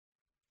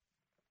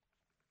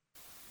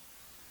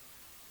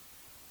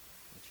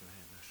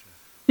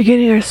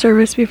Beginning our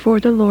service before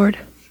the Lord,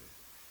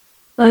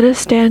 let us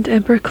stand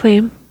and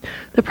proclaim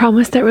the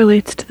promise that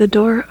relates to the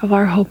door of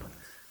our hope.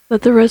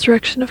 Let the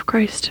resurrection of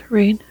Christ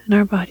reign in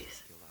our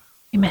bodies.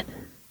 Amen.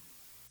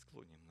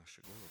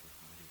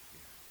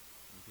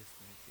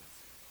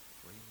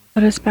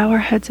 Let us bow our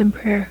heads in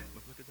prayer.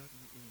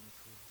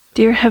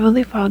 Dear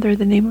Heavenly Father, in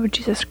the name of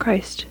Jesus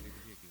Christ,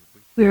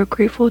 we are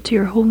grateful to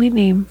your holy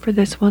name for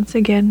this once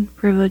again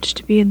privilege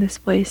to be in this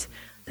place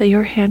that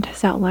your hand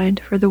has outlined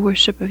for the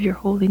worship of your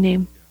holy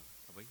name.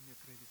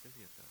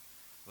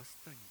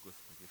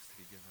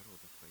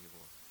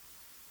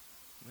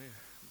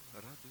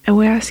 And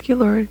we ask you,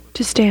 Lord,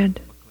 to stand.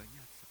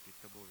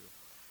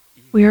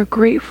 We are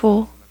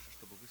grateful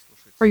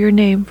for your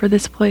name, for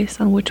this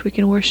place on which we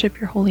can worship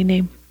your holy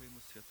name.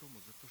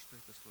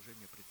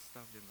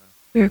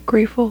 We are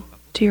grateful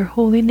to your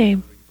holy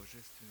name.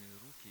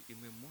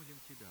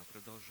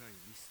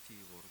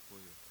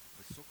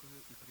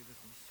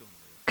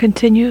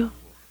 Continue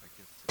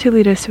to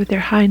lead us with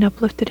your high and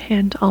uplifted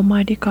hand,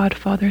 Almighty God,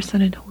 Father,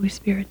 Son, and Holy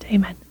Spirit.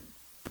 Amen.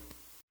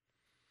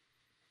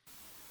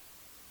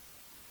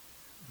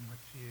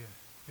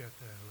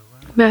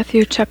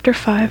 Matthew chapter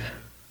 5,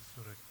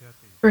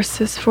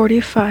 verses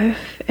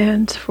 45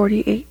 and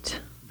 48.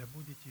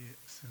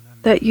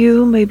 That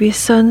you may be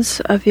sons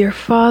of your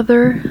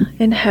Father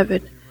in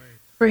heaven,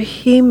 for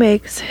he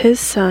makes his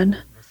sun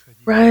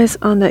rise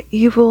on the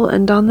evil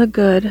and on the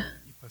good,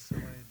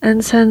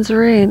 and sends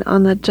rain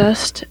on the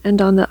just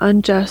and on the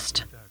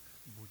unjust.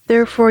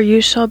 Therefore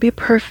you shall be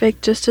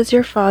perfect, just as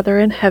your Father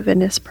in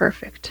heaven is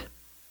perfect.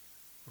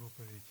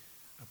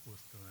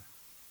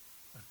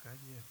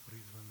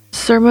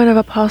 Sermon of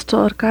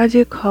Apostle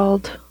Arkady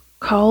called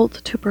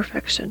to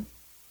Perfection.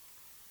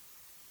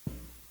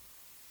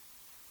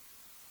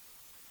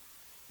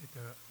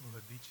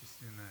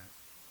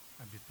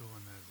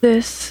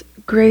 This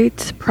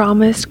great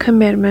promised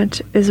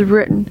commandment is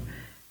written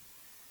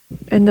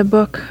in the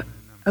book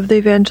of the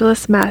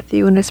evangelist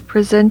Matthew and is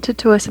presented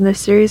to us in the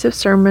series of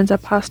sermons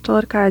Apostle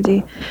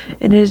Arkady,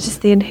 and it is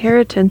the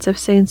inheritance of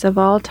saints of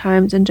all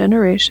times and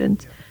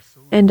generations,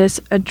 and is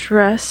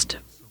addressed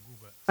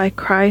by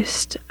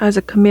Christ as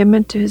a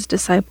commandment to his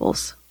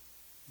disciples.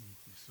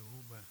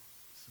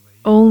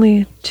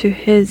 Only to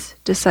his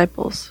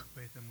disciples.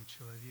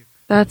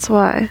 That's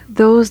why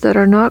those that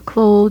are not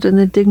clothed in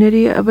the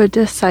dignity of a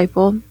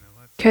disciple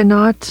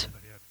cannot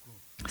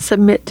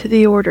submit to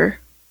the order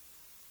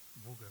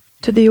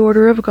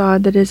of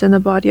God that is in the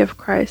body of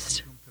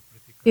Christ.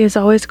 He is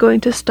always going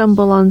to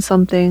stumble on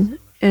something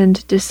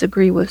and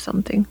disagree with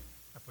something.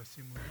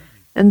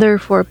 And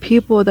therefore,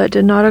 people that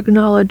do not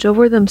acknowledge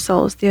over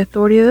themselves the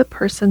authority of the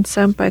person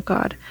sent by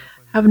God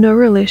have no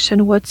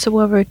relation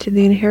whatsoever to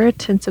the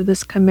inheritance of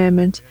this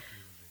commandment,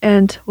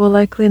 and will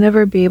likely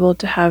never be able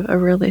to have a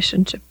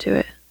relationship to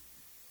it.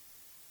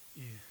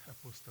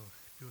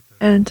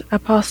 And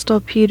Apostle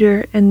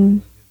Peter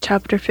in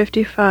chapter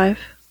 55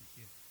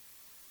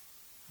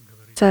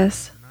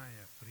 says,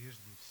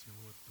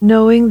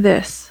 knowing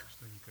this,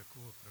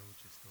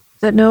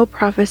 that no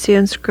prophecy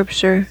in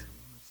Scripture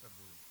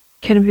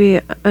can be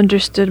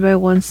understood by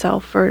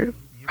oneself, for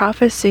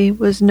prophecy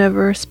was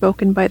never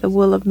spoken by the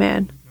will of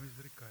man,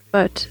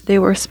 but they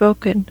were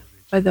spoken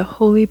by the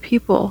holy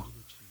people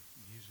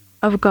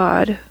of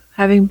God,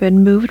 having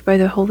been moved by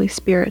the Holy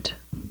Spirit.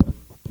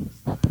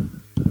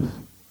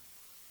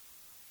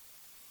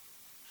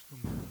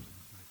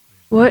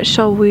 What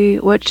should we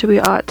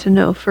ought to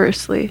know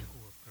firstly?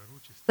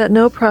 That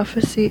no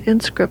prophecy in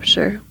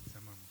Scripture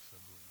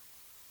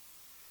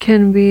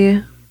can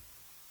be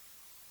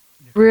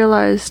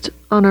realized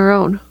on our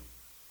own.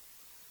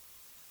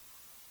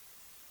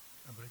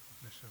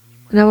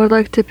 And I would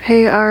like to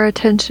pay our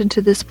attention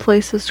to this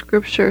place of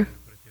Scripture,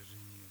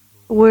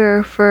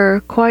 where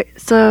for quite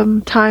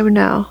some time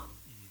now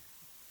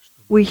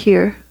we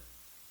hear,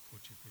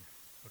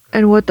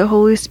 and what the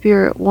Holy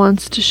Spirit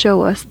wants to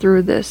show us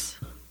through this.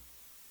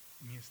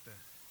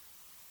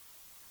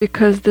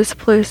 Because this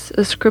place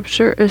of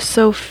Scripture is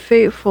so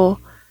faithful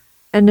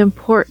and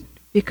important,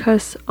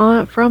 because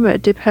from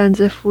it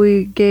depends if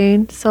we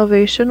gain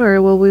salvation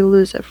or will we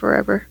lose it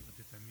forever.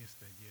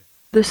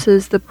 This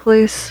is the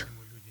place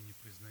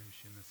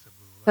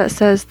that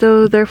says,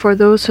 therefore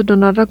those who do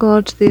not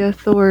acknowledge the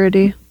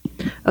authority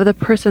of the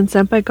person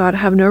sent by God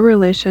have no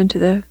relation to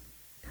the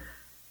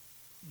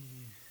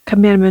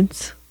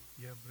commandments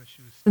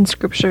in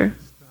Scripture.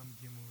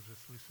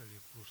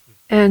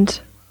 And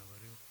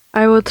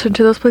I will turn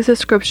to those places of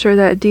Scripture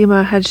that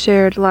Dima had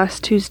shared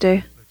last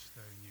Tuesday,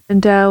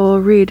 and I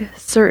will read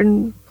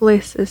certain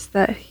places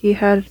that he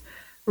had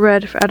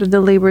read out of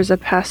the labors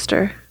of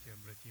pastor.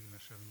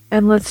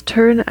 And let's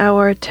turn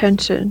our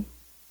attention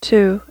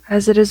to,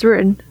 as it is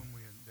written,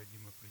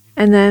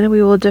 and then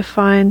we will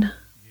define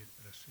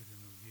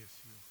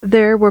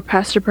there where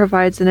pastor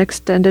provides an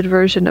extended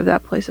version of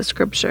that place of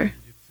Scripture.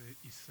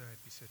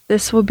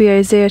 This will be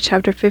Isaiah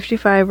chapter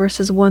 55,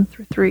 verses 1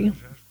 through 3.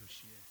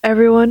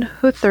 Everyone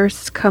who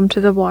thirsts, come to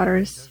the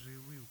waters,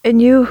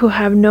 and you who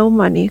have no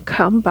money,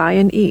 come buy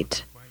and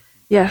eat.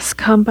 Yes,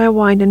 come buy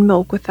wine and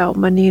milk without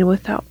money and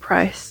without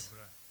price.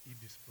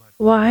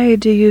 Why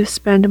do you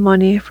spend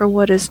money for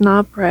what is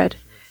not bread,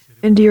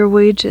 and your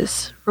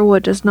wages for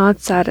what does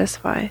not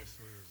satisfy?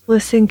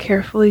 Listen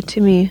carefully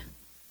to me,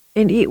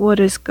 and eat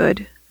what is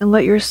good, and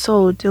let your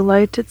soul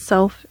delight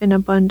itself in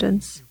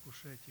abundance.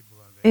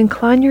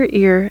 Incline your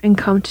ear and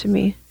come to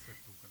me.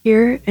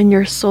 Hear, and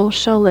your soul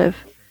shall live,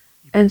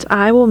 and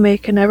I will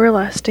make an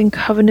everlasting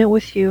covenant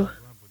with you,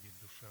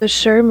 the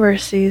sure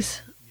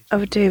mercies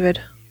of David.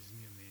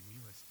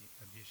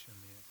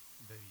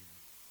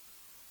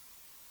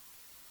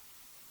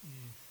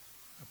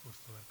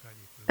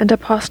 And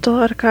Apostle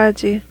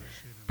Arkady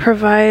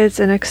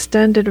provides an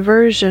extended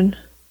version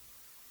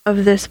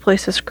of this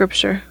place of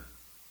Scripture.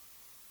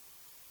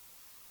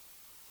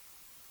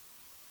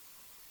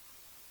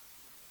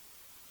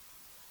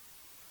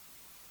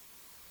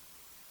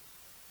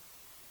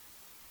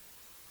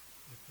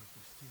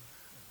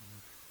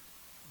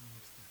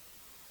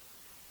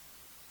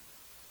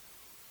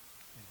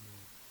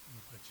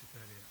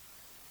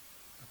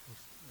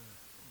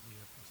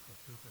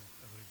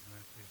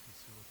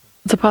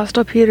 As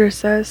Apostle Peter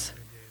says,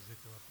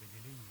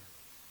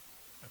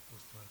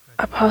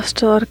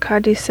 Apostle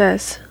Arkady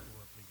says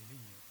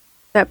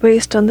that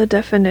based on the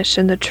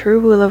definition, the true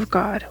will of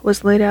God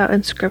was laid out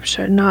in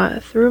Scripture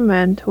not through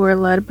men who are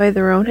led by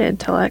their own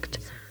intellect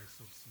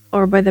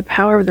or by the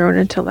power of their own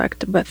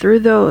intellect, but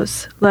through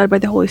those led by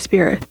the Holy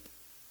Spirit.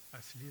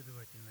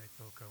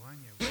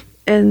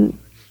 And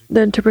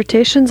the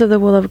interpretations of the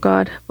will of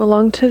God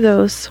belong to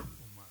those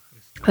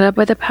led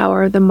by the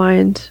power of the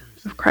mind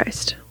of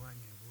Christ.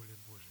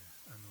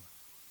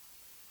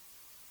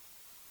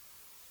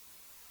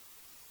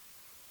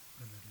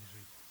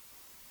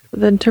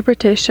 The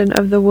interpretation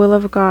of the will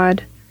of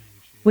God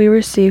we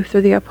receive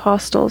through the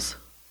apostles,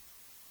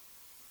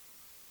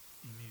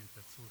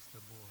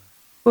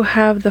 who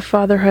have the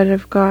fatherhood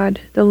of God,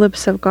 the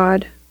lips of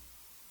God,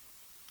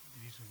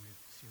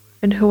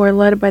 and who are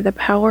led by the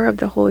power of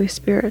the Holy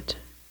Spirit.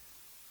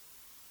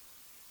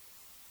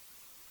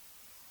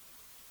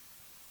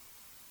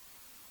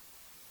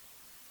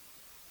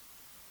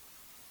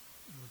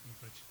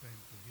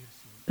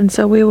 And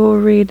so we will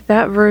read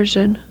that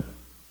version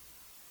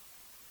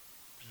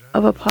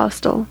of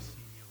Apostle.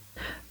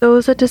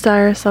 Those that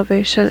desire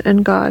salvation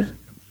in God,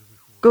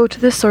 go to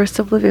the source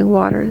of living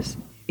waters.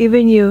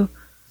 Even you,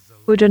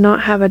 who do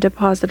not have a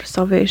deposit of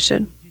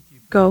salvation,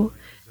 go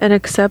and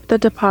accept the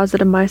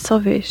deposit of my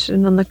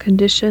salvation on the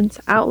conditions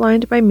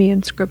outlined by me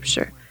in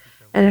Scripture,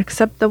 and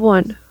accept the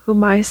one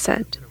whom I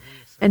sent,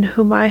 and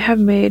whom I have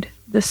made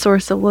the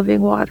source of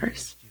living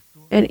waters,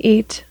 and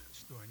eat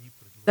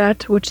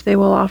that which they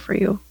will offer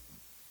you.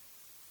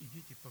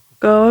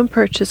 Go and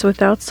purchase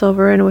without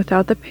silver and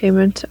without the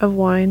payment of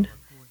wine.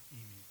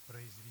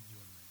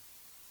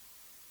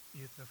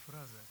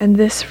 And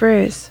this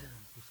phrase,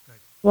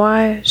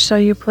 why shall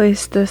you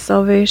place the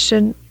silver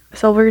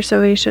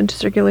salvation to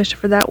circulation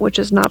for that which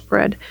is not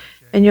bread,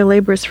 and your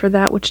labors for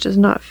that which does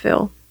not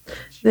fill?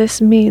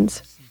 This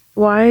means,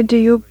 why do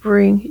you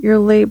bring your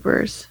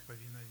labors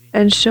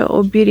and show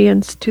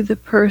obedience to the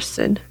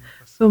person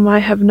whom I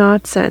have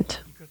not sent,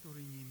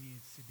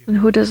 and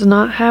who does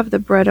not have the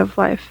bread of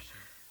life,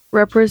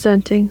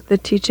 representing the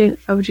teaching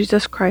of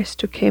Jesus Christ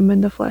who came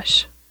in the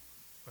flesh?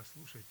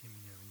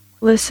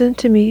 Listen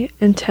to me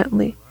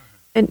intently,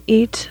 and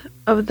eat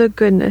of the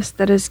goodness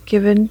that is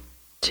given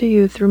to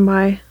you through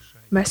my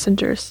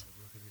messengers.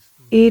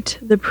 Eat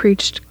the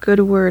preached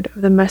good word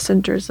of the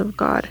messengers of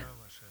God,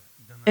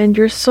 and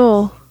your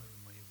soul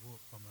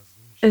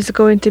is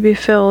going to be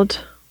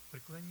filled.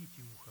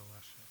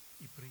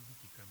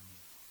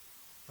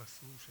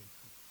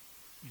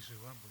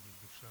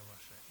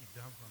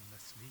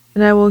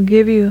 And I will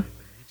give you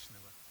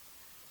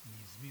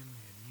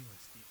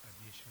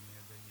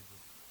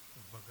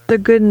the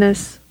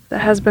goodness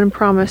that has been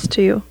promised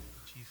to you.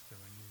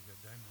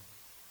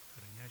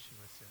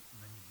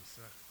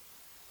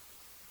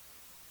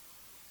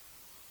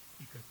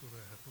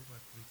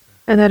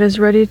 And that is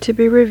ready to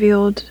be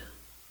revealed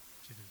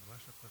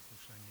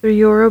through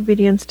your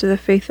obedience to the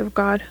faith of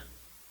God.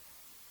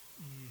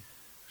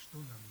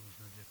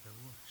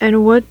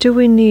 And what do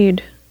we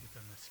need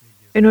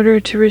in order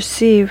to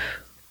receive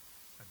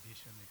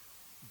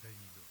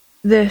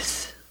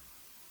this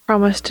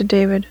promise to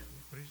David?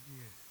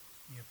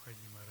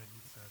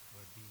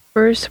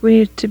 First, we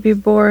need to be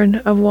born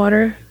of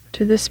water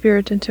to the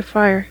Spirit and to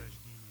fire.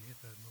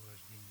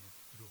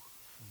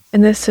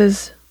 And this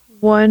is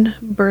one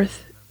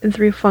birth in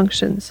three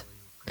functions.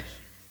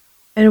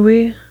 And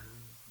we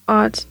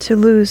ought to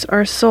lose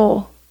our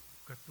soul,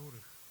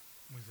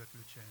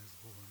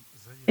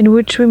 in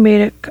which we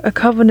made a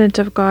covenant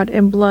of God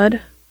in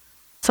blood,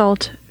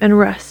 salt, and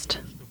rest,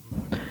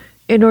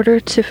 in order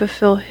to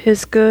fulfill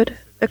His good,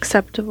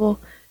 acceptable,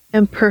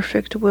 and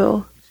perfect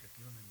will,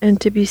 and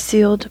to be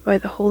sealed by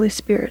the Holy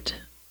Spirit.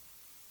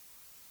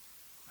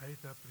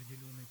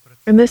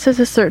 And this is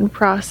a certain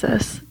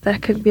process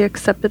that can be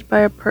accepted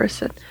by a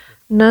person,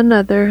 none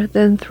other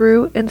than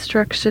through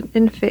instruction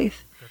in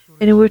faith,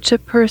 in which a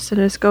person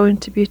is going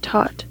to be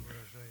taught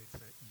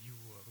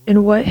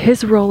in what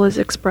his role is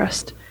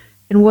expressed,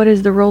 and what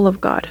is the role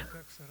of God,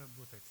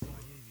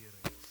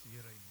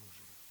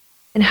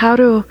 and how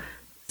to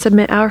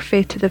submit our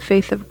faith to the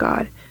faith of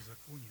God.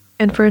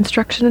 And for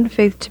instruction in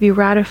faith to be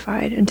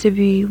ratified and to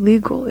be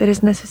legal, it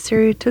is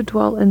necessary to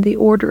dwell in the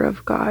order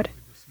of God,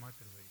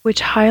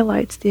 which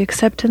highlights the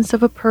acceptance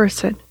of a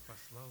person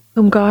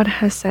whom God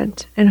has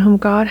sent and whom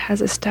God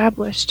has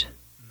established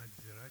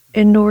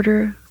in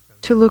order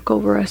to look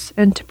over us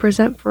and to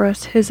present for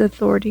us his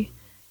authority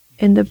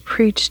in the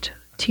preached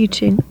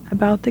teaching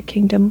about the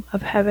kingdom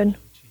of heaven,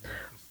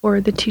 or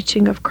the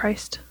teaching of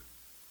Christ.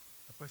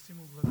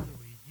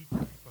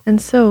 And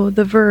so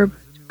the verb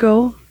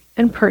go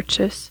and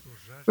purchase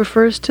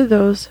refers to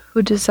those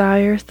who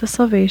desire the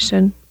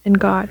salvation in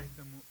God,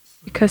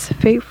 because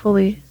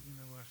faithfully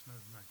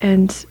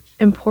and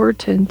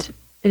important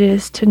it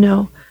is to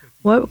know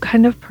what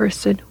kind of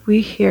person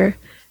we hear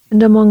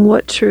and among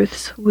what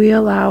truths we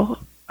allow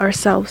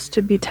ourselves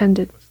to be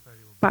tended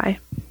by.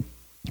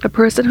 A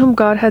person whom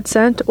God had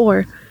sent,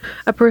 or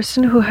a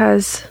person who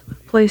has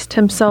placed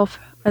himself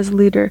as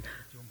leader,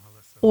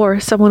 or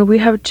someone we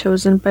have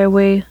chosen by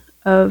way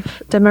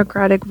of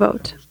democratic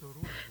vote.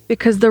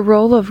 Because the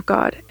role of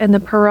God and the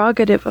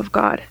prerogative of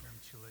God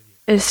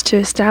is to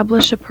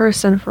establish a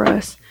person for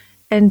us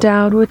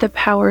endowed with the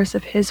powers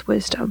of his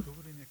wisdom,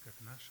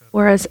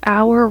 whereas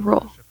our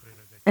role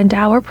and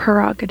our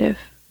prerogative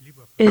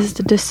is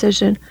the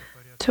decision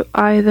to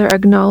either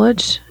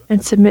acknowledge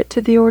and submit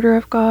to the order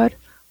of God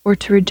or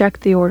to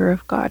reject the order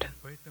of God.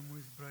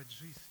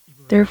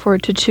 Therefore,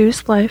 to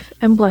choose life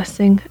and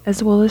blessing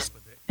as well as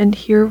and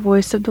hear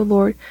voice of the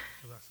Lord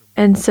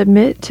and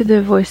submit to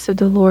the voice of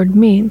the Lord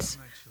means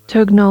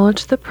to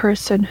acknowledge the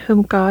person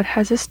whom God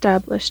has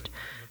established,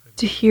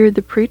 to hear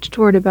the preached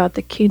word about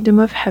the kingdom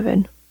of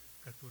heaven,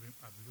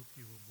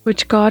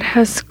 which God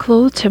has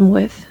clothed him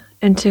with,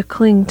 and to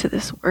cling to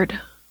this word.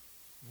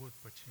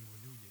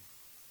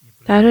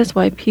 That is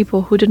why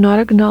people who do not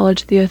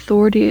acknowledge the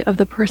authority of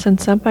the person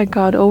sent by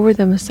God over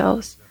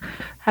themselves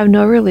have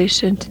no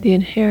relation to the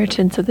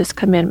inheritance of this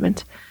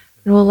commandment,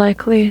 and will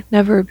likely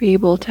never be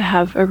able to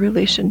have a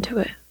relation to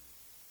it.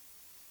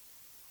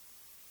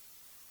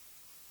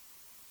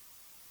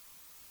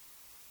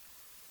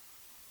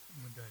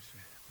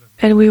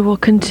 And we will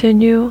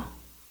continue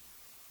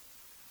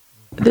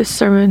this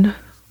sermon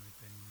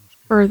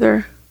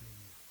further.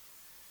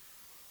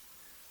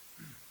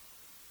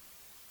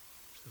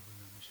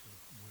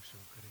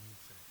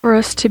 For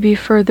us to be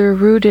further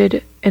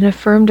rooted and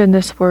affirmed in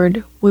this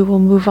word, we will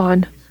move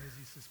on.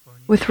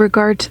 With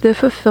regard to the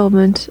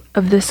fulfillment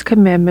of this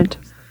commandment,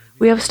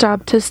 we have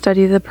stopped to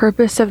study the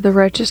purpose of the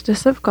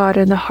righteousness of God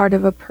in the heart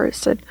of a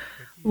person.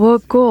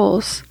 What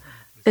goals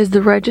is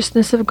the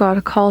righteousness of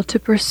God called to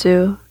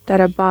pursue that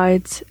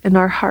abides in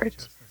our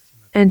heart,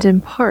 and in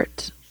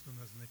part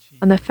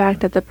on the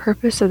fact that the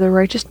purpose of the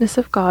righteousness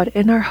of God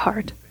in our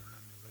heart,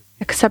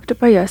 accepted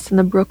by us in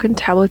the broken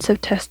tablets of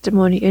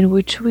testimony in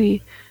which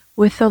we,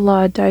 with the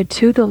law, died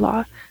to the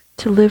law,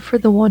 to live for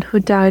the one who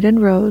died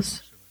and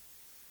rose,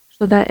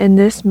 so that in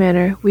this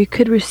manner we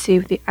could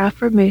receive the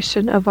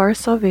affirmation of our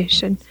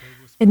salvation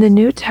in the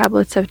new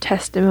tablets of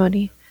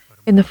testimony,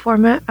 in the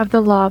format of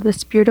the law of the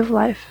Spirit of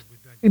life,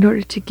 in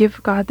order to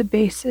give God the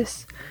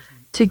basis,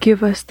 to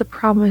give us the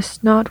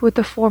promise, not with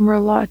the former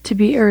law to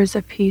be heirs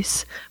of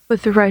peace,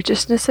 but the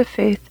righteousness of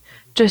faith,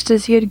 just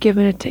as he had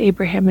given it to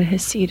Abraham and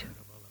his seed.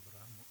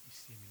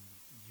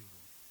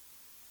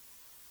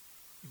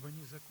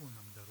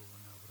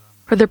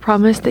 For the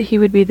promise that he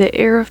would be the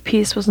heir of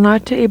peace was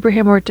not to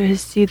Abraham or to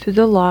his seed through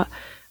the law,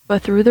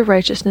 but through the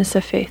righteousness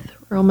of faith.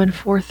 Romans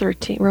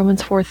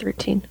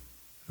 4:13.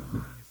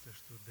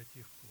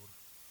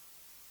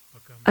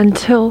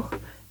 Until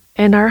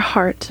in our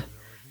heart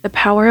the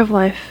power of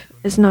life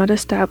is not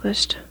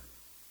established,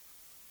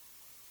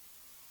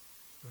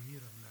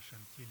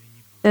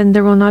 then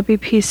there will not be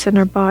peace in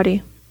our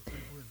body.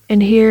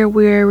 And here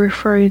we are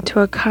referring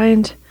to a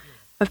kind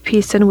of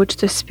peace in which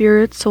the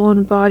spirit, soul,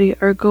 and body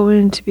are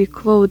going to be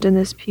clothed in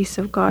this peace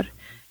of God,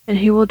 and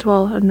he will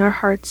dwell in our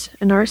hearts,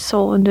 in our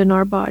soul, and in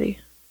our body.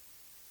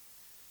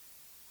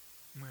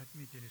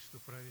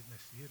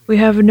 We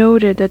have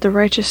noted that the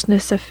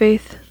righteousness of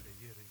faith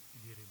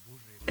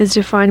is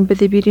defined by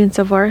the obedience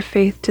of our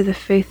faith to the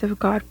faith of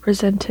God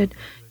presented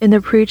in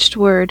the preached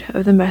word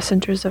of the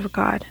messengers of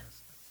God.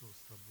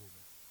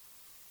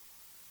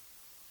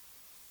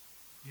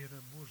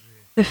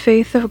 The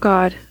faith of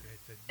God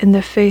and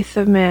the faith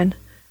of man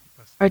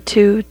are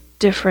two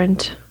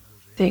different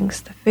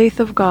things. The faith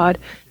of God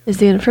is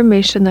the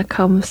information that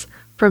comes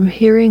from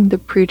hearing the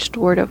preached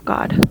word of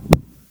God.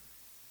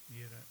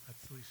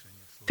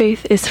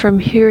 Faith is from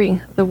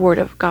hearing the word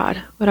of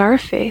God, but our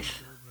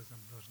faith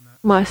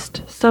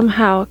must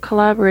somehow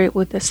collaborate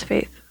with this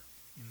faith.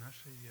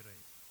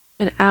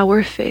 And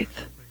our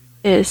faith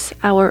is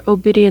our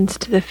obedience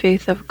to the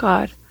faith of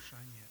God,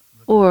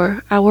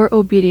 or our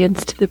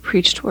obedience to the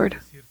preached word.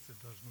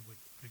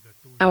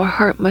 Our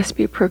heart must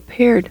be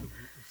prepared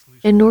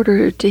in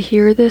order to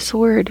hear this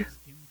word,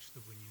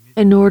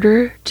 in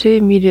order to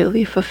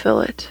immediately fulfill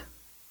it.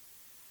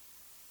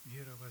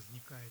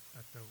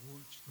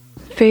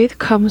 faith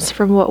comes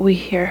from what we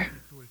hear,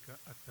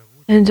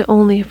 and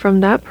only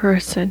from that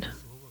person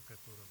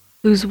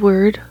whose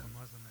word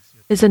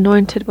is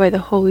anointed by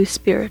the Holy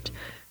Spirit,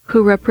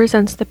 who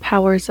represents the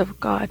powers of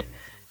God,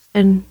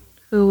 and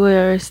who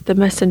is the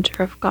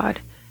messenger of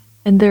God.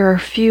 And there are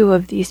few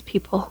of these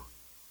people.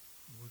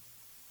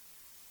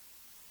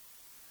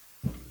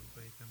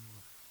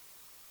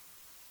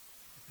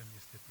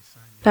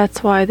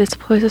 That's why this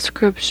place of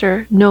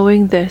Scripture,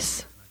 knowing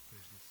this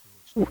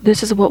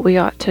is what we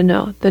ought to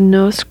know. The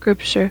no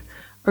Scripture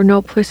or no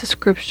place of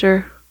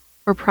Scripture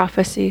or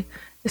prophecy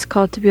is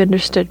called to be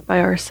understood by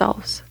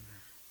ourselves.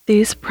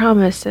 These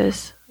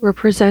promises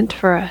represent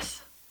for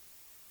us,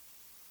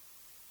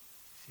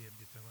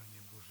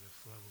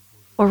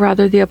 or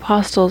rather the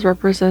apostles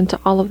represent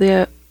all of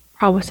the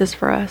promises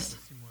for us.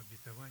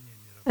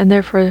 And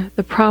therefore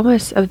the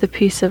promise of the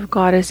peace of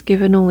God is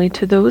given only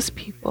to those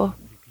people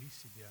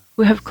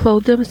who have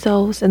clothed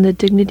themselves in the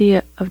dignity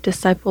of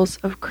disciples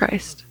of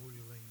Christ,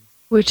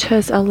 which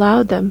has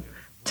allowed them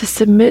to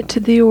submit to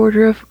the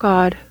order of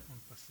God,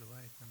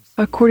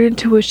 according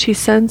to which He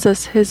sends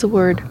us His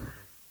word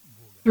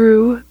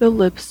through the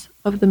lips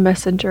of the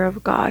messenger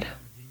of God.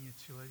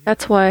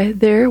 That's why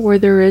where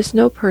there is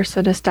no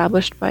person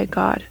established by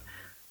God,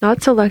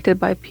 not selected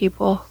by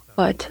people,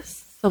 but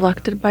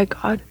selected by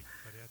God,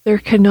 there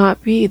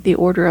cannot be the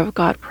order of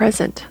God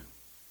present.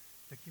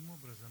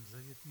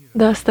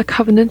 Thus, the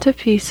covenant of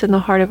peace in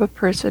the heart of a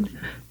person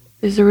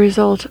is the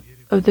result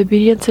of the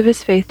obedience of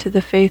his faith to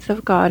the faith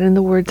of God and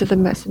the words of the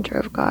messenger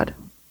of God.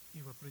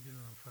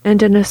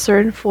 And in a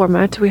certain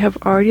format, we have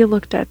already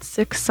looked at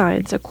 6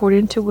 signs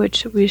according to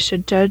which we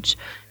should judge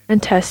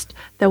and test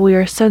that we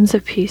are sons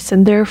of peace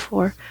and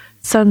therefore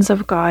sons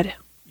of God.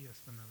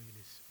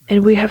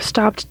 And we have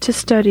stopped to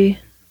study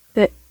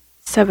the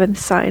 7th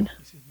sign.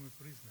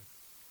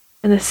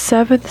 And the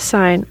 7th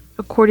sign,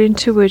 according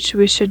to which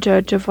we should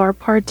judge of our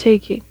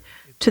partaking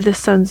to the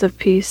sons of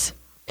peace,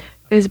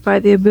 is by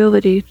the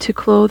ability to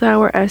clothe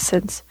our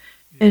essence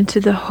into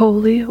the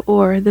holy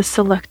or the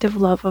selective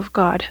love of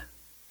God.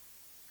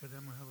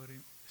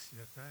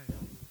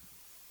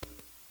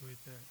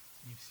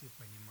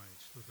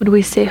 When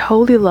we say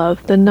holy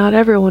love, then not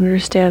everyone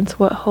understands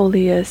what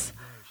holy is.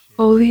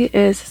 Holy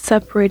is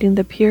separating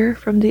the pure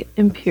from the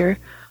impure,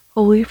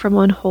 holy from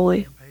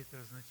unholy.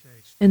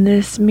 And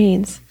this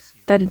means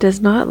that it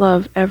does not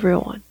love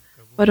everyone,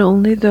 but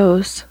only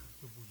those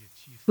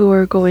who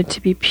are going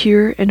to be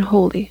pure and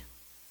holy.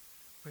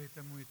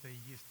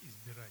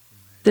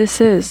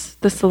 This is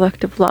the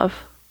selective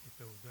love.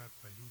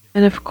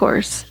 And of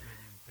course,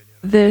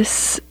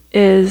 this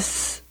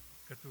is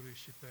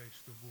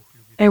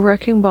a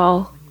wrecking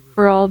ball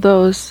for all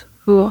those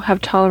who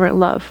have tolerant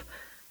love.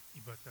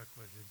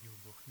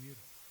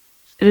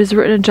 It is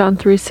written in John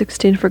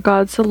 3:16, "For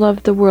God so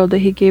loved the world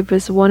that He gave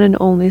His one and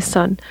only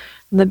Son."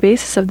 On the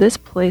basis of this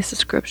place of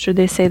Scripture,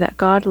 they say that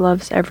God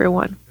loves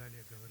everyone.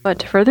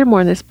 But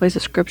furthermore, in this place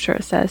of Scripture,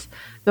 it says,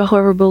 "But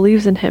whoever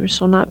believes in Him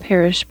shall not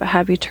perish, but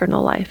have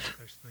eternal life."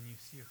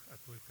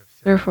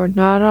 Therefore,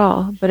 not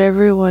all, but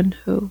everyone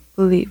who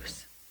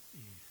believes.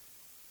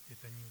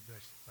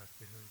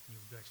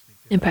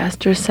 And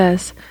Pastor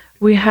says,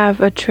 we have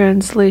a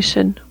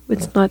translation.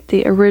 It's not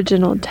the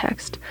original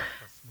text.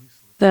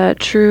 The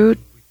true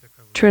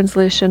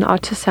translation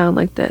ought to sound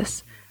like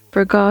this: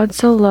 "For God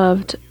so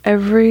loved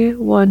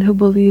everyone who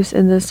believes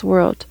in this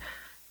world,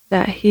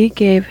 that He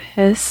gave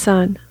His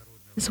Son,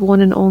 His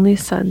one and only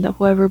Son, that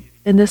whoever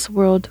in this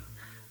world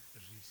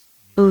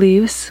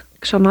believes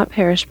shall not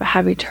perish but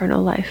have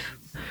eternal life."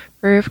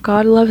 For if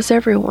God loves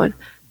everyone,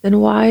 then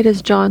why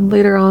does John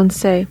later on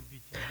say,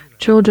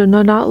 "Children,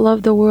 do not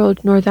love the world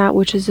nor that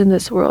which is in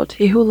this world.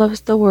 He who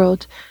loves the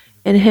world,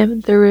 in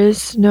him there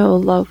is no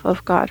love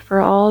of God. For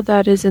all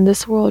that is in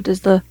this world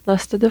is the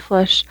lust of the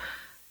flesh,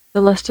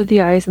 the lust of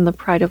the eyes, and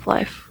the pride of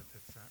life.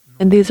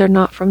 And these are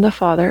not from the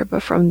Father,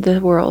 but from the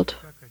world."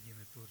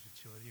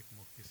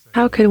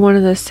 How can one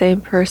and the same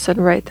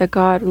person write that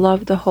God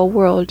loved the whole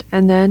world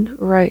and then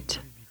write,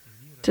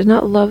 "Do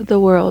not love the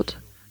world,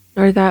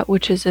 nor that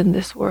which is in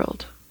this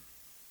world"?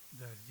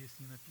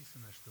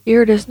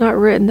 Here it is not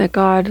written that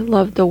God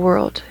loved the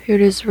world. Here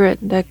it is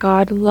written that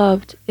God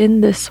loved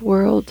in this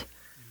world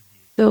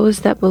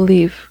those that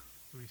believe,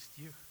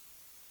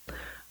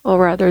 or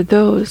rather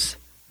those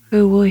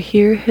who will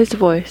hear His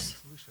voice,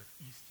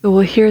 who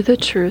will hear the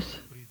truth,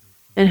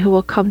 and who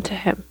will come to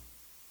Him.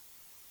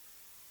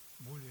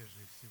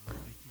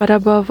 But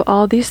above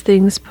all these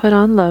things, put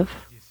on love.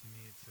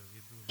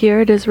 Here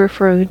it is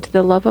referring to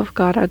the love of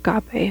God,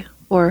 agape,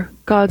 or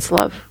God's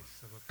love,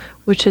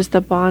 which is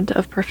the bond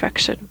of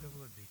perfection.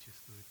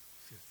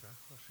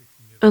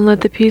 And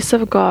let the peace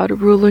of God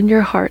rule in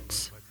your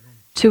hearts,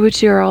 to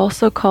which you are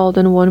also called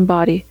in one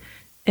body,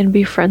 and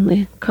be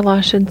friendly.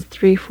 Colossians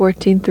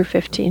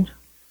 3:14-15.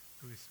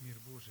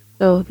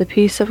 So the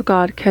peace of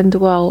God can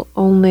dwell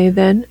only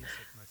then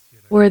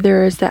where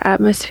there is the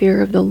atmosphere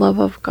of the love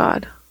of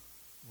God.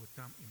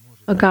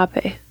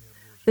 Agape.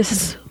 This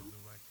is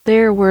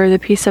there where the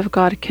peace of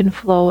God can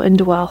flow and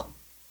dwell.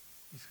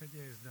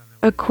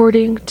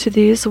 According to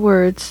these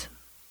words,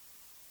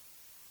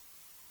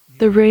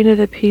 the reign of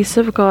the peace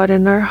of God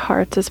in our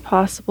hearts is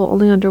possible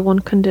only under one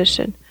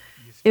condition: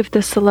 if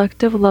the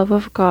selective love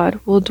of God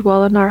will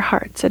dwell in our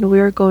hearts, and we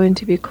are going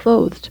to be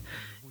clothed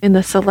in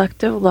the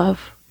selective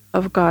love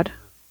of God.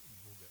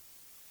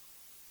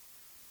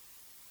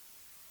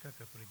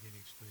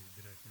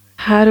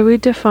 How do we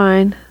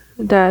define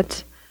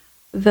that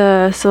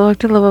the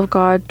selective love of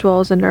God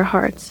dwells in our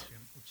hearts?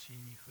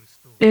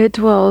 It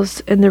dwells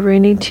in the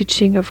reigning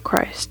teaching of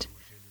Christ.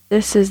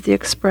 This is the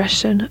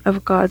expression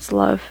of God's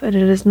love, and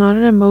it is not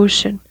an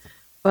emotion,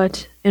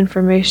 but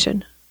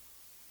information.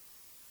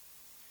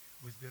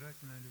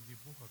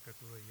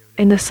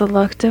 In the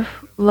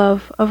selective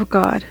love of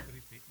God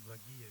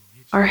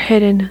are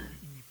hidden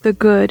the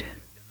good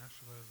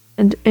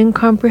and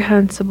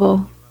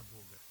incomprehensible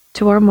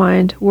to our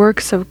mind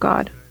works of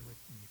God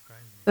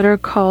that are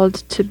called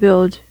to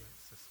build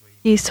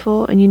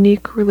peaceful and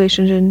unique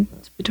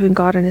relationships between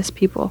God and His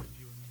people.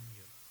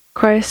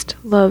 Christ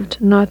loved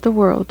not the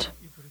world,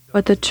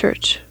 but the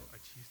church,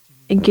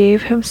 and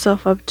gave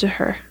Himself up to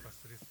her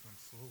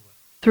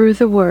through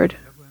the Word,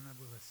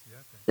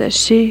 that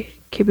she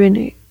could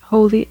be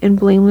holy and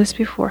blameless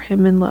before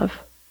Him in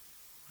love.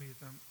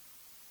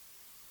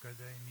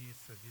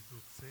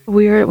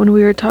 When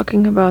we are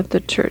talking about the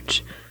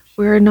church,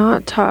 we are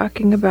not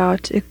talking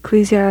about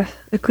ecclesia,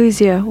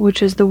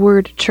 which is the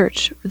word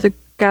church, or the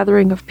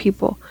gathering of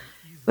people,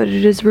 but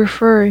it is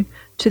referring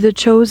to the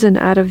chosen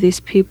out of these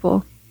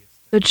people,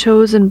 the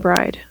chosen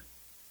bride.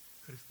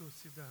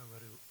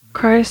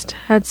 Christ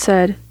had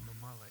said,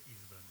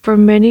 "For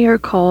many are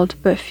called,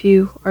 but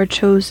few are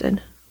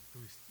chosen."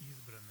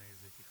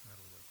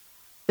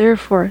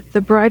 Therefore,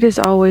 the bride is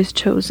always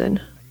chosen.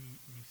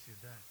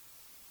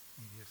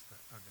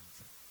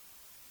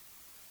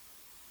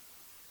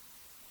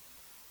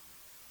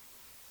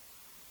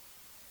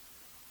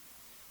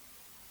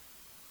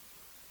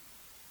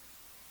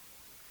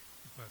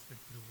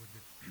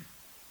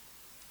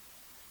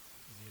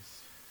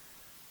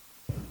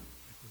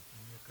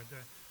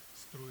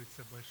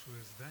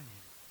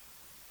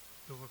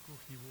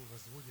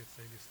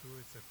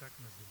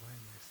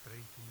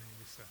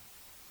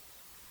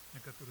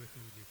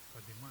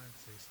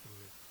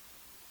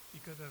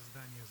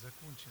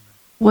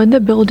 When the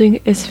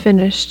building is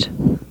finished,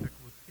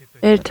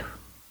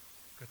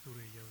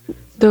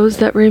 those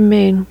that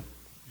remain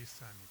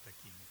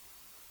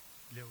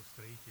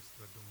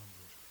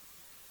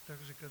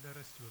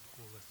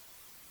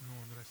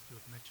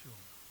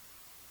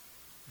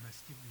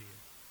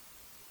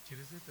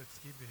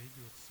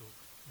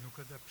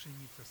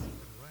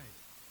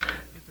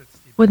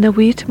when the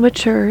wheat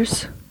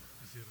matures,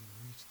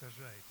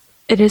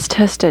 it is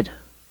tested.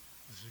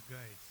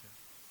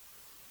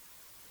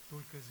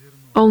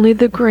 Only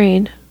the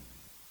grain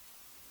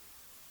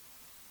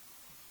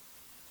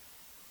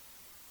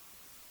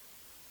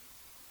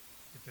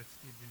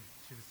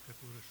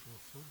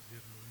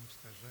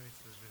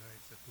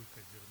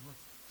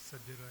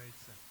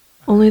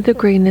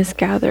is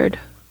gathered.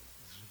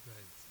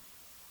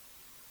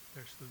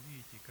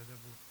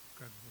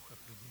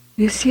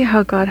 You see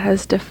how God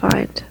has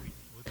defined.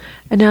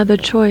 And now the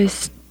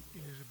choice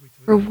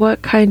for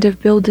what kind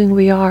of building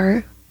we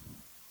are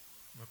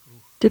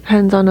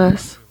depends on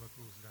us.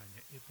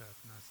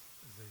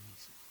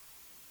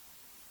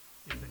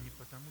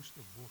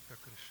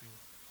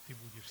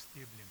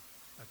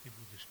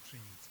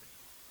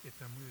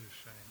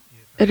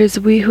 It is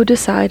we who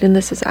decide, and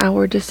this is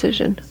our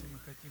decision.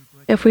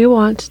 If we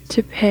want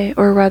to pay,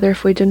 or rather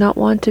if we do not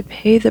want to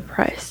pay the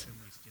price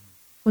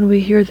when we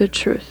hear the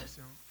truth,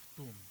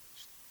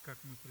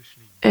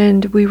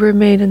 and we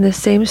remain in the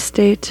same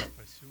state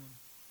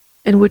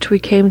in which we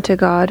came to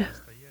God,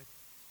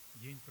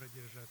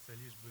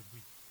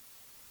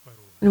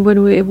 and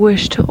when we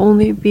wish to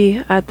only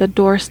be at the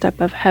doorstep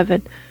of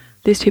heaven,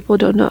 these people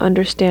do not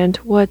understand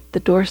what the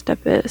doorstep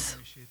is.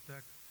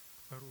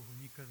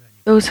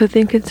 Those who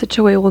think in such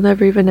a way will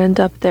never even end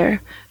up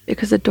there,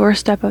 because the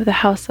doorstep of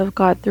the house of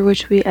God through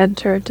which we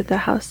enter into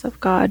the house of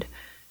God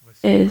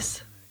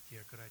is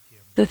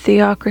the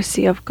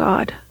theocracy of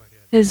God,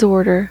 His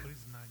order,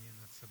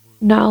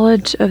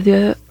 knowledge of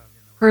the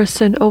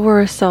person over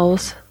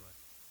ourselves,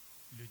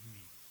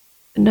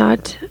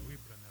 not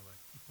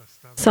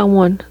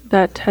someone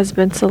that has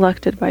been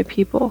selected by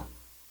people.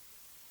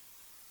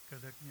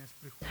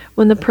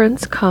 When the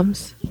prince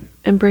comes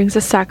and brings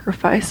a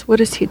sacrifice, what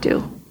does he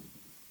do?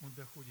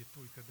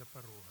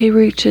 He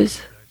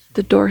reaches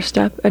the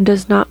doorstep and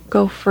does not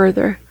go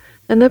further.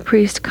 Then the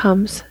priest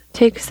comes,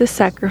 takes the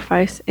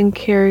sacrifice, and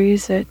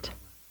carries it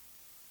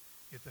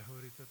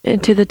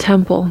into the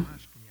temple.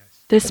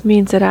 This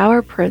means that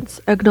our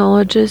prince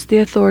acknowledges the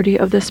authority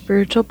of the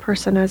spiritual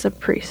person as a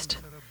priest,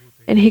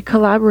 and he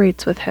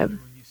collaborates with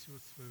him,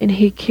 and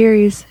he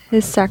carries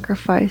his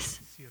sacrifice,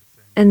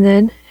 and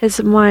then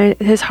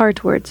his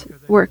heart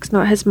works,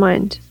 not his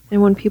mind.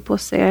 And when people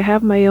say, "I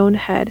have my own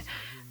head,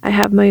 I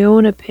have my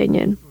own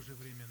opinion,"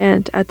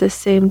 and at the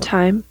same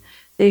time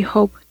they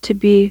hope to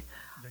be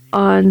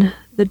on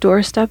the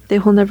doorstep, they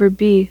will never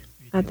be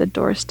at the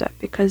doorstep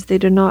because they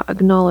do not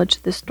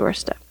acknowledge this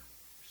doorstep.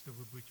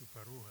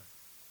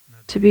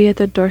 To be at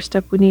the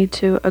doorstep, we need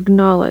to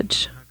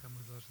acknowledge.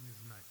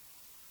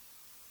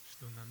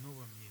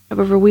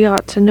 However, we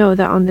ought to know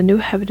that on the new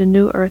heaven and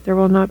new earth, there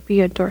will not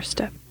be a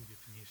doorstep.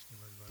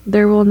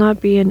 There will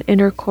not be an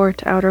inner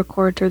court, outer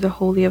court, or the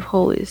Holy of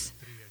Holies.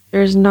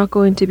 There is not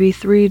going to be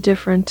 3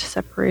 different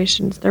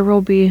separations. There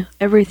will be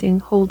everything,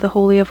 the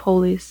Holy of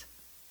Holies.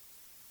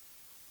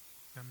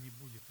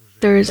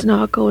 There is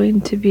not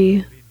going to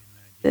be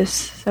this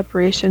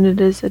separation.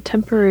 It is a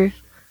temporary,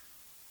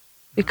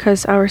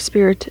 because our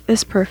spirit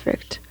is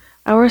perfect.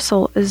 Our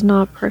soul is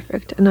not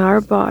perfect, and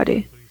our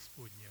body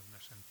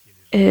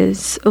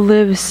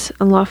lives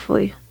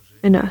unlawfully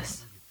in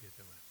us.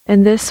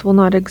 And this will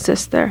not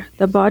exist there.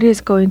 The body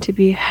is going to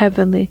be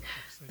heavenly.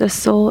 The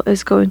soul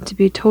is going to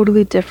be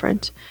totally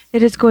different.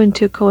 It is going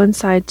to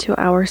coincide to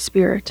our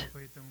spirit.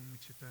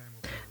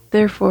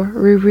 Therefore,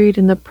 we read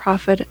in the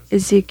prophet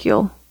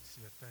Ezekiel,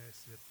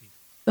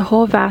 the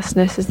whole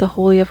vastness is the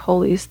Holy of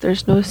Holies.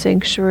 There's no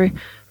sanctuary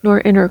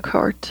nor inner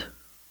court.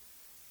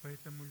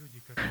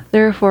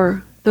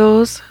 Therefore,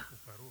 those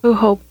who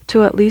hope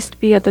to at least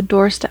be at the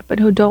doorstep and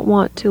who don't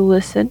want to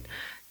listen,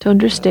 to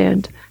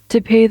understand,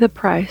 to pay the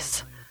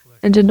price,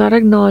 and do not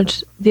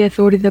acknowledge the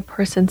authority of the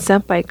person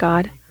sent by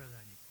God,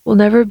 will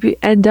never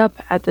end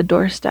up at the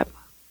doorstep.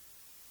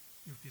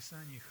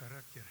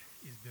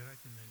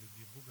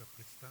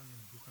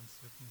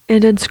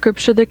 And in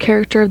Scripture, the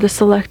character of the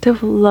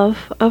selective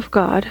love of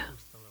God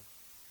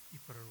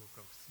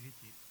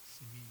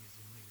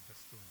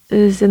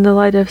is in the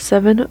light of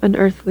 7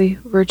 unearthly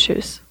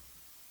virtues.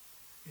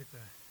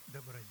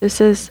 This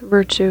is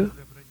virtue.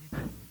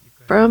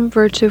 From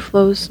virtue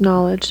flows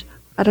knowledge.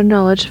 Out of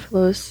knowledge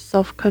flows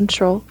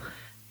self-control.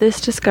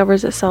 This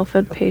discovers itself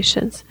in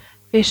patience.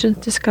 Patience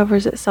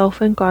discovers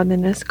itself in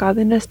godliness.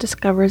 Godliness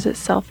discovers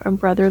itself in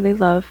brotherly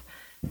love.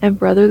 And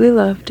brotherly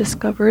love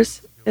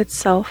discovers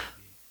itself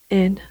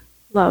in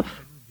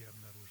love.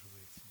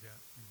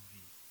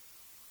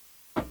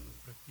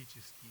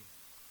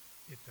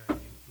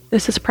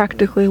 This is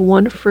practically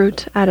 1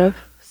 fruit out of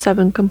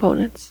 7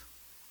 components.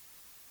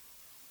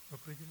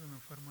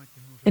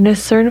 In a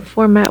certain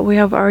format, we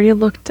have already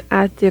looked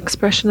at the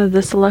expression of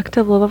the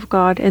selective love of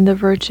God in the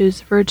virtues,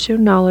 virtue,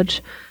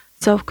 knowledge,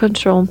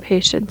 self-control, and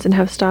patience, and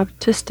have stopped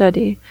to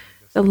study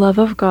the love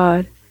of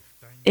God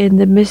in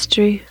the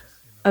mystery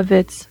of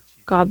its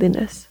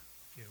godliness.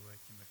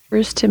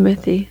 1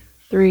 Timothy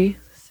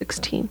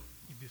 3:16.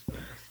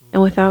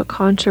 And without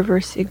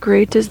controversy,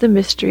 great is the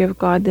mystery of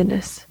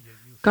godliness.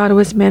 God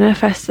was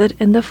manifested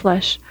in the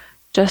flesh,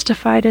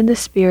 justified in the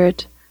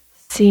spirit,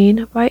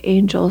 seen by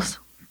angels,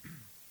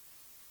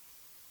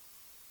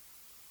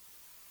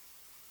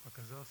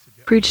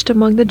 preached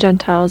among the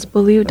Gentiles,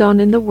 believed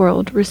on in the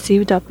world,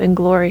 received up in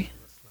glory.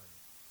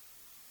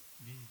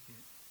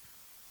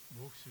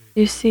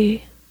 You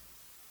see,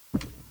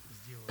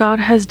 God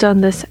has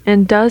done this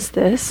and does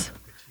this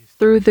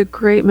through the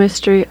great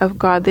mystery of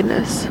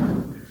godliness.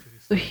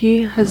 So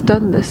He has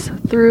done this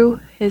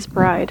through His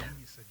bride,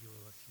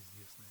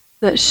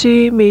 that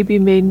she may be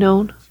made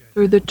known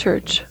through the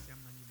church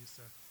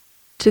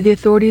to the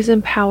authorities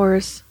and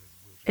powers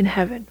in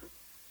heaven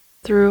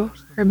through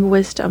her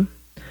wisdom.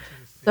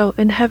 So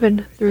in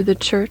heaven, through the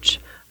church,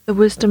 the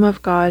wisdom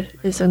of God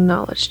is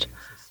acknowledged.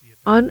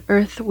 On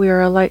earth, we are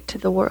a light to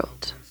the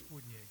world.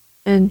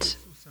 And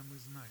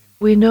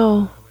we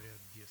know,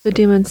 the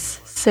demons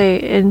say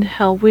in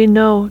hell, we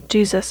know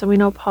Jesus and we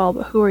know Paul,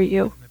 but who are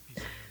you?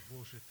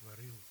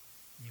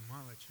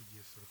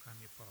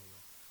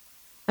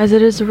 As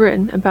it is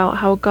written about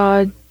how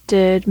God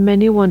did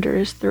many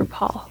wonders through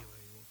Paul.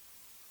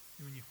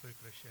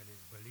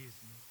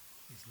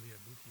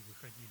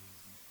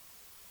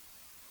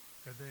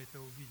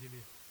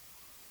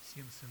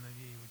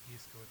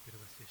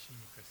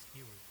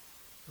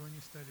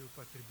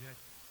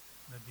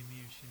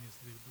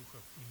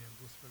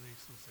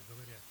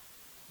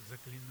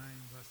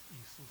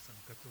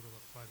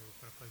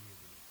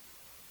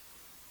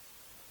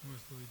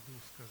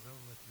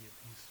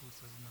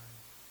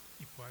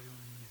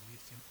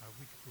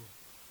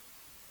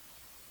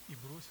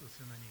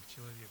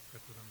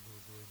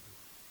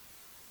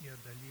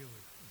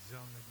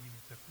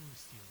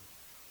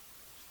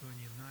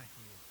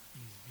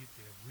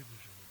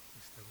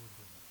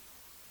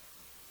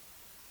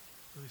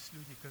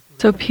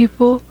 So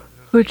people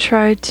who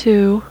try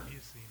to,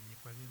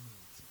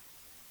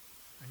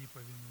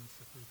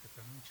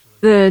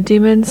 the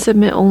demons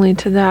submit only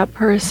to that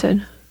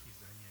person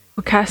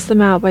who casts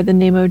them out by the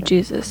name of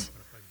Jesus,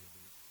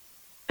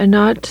 and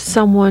not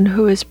someone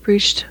who is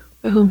preached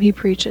by whom he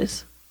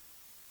preaches.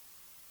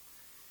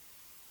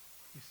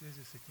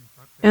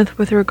 And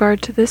with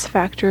regard to this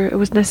factor, it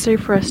was necessary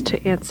for us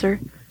to answer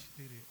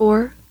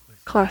 4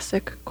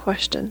 classic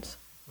questions.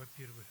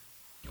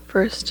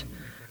 First,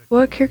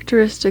 what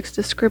characteristics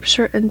does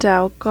Scripture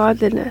endow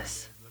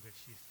godliness,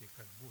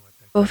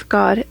 both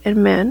God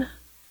and man?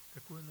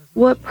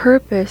 What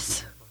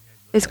purpose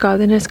is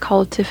godliness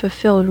called to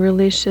fulfill in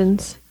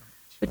relations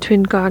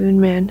between God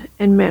and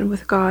man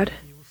with God.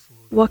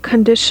 What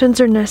conditions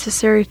are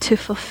necessary to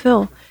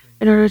fulfill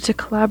in order to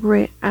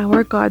collaborate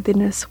our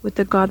godliness with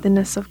the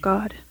godliness of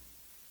God?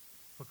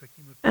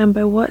 And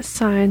by what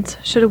signs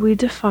should we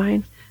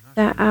define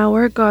that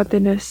our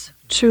godliness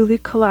truly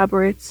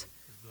collaborates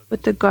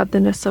with the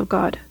godliness of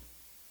God?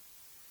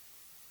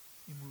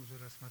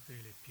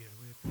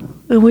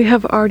 And we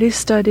have already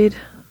studied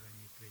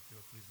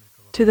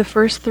to the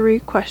first three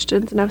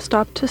questions, and have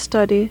stopped to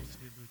study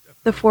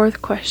the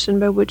fourth question,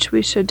 by which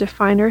we should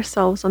define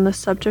ourselves on the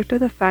subject of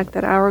the fact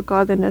that our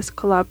godliness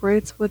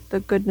collaborates with the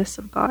goodness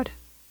of God.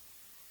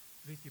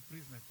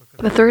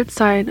 The third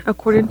sign,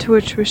 according to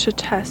which we should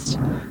test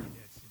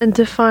and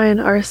define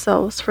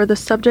ourselves for the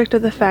subject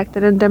of the fact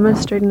that in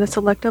demonstrating the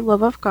selective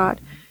love of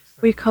God,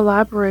 we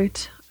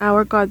collaborate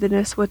our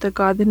godliness with the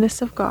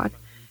godliness of God,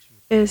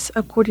 is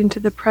according to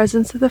the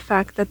presence of the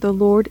fact that the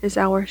Lord is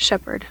our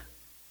shepherd.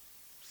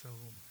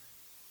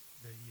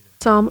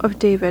 Psalm of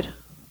David.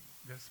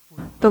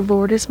 The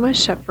Lord is my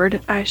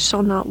shepherd, I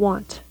shall not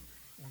want.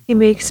 He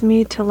makes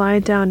me to lie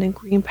down in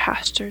green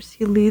pastures.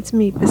 He leads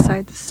me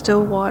beside the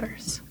still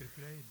waters.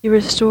 He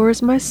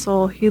restores my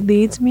soul. He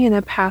leads me in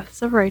the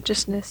paths of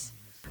righteousness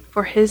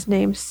for his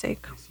name's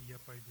sake.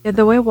 Yet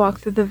though I walk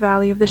through the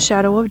valley of the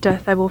shadow of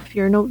death, I will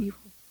fear no evil.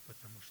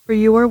 For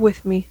you are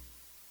with me.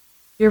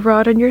 Your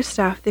rod and your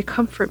staff, they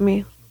comfort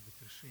me.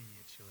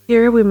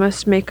 Here we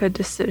must make a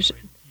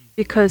decision,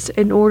 because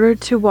in order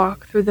to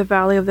walk through the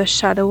valley of the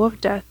shadow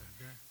of death,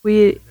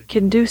 we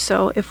can do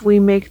so if we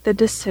make the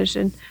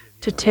decision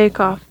to take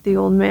off the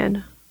old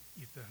man.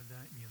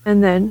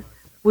 And then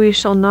we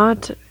shall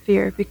not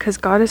fear, because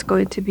God is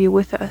going to be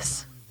with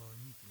us.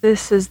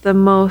 This is the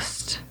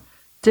most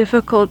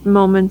difficult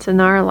moment in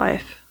our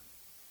life.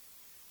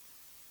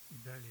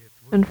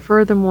 And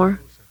furthermore,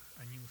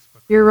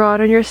 your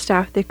rod and your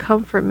staff, they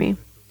comfort me.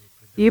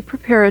 You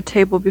prepare a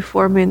table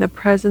before me in the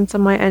presence of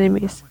my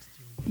enemies.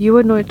 You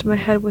anoint my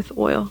head with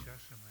oil.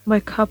 My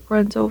cup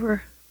runs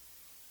over.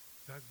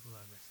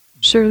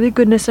 Surely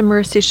goodness and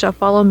mercy shall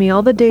follow me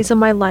all the days of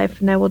my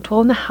life, and I will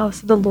dwell in the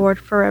house of the Lord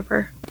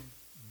forever.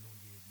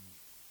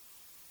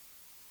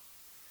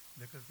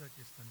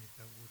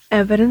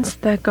 Evidence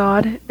that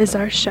God is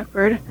our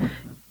shepherd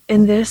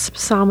in this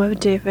Psalm of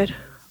David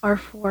are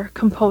four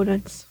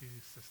components.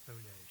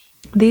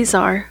 These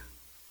are: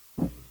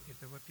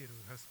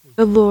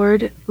 the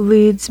Lord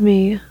leads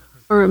me,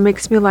 or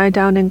makes me lie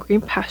down in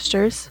green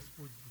pastures.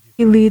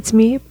 He leads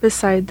me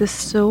beside the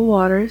still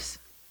waters.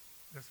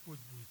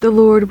 The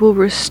Lord will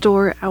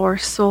restore our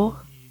soul.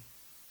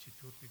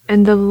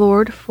 And the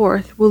Lord,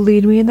 fourth, will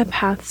lead me in the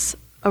paths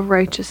of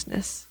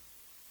righteousness.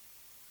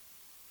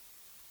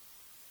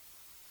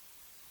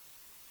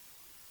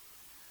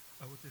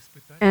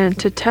 And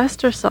to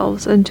test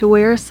ourselves and to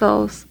weigh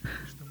ourselves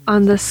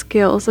on the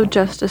scales of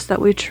justice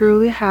that we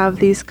truly have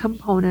these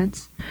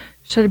components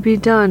should be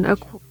done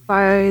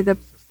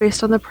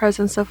based on the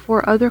presence of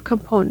four other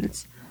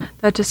components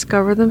that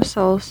discover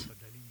themselves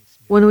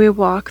when we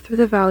walk through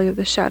the valley of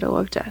the shadow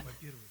of death.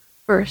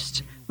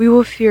 First, we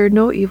will fear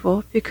no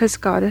evil because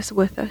God is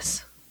with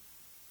us.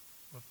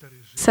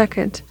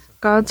 Second,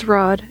 God's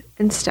rod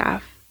and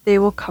staff, they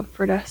will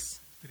comfort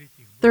us.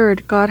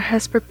 Third, God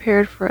has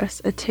prepared for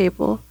us a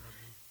table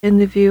in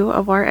the view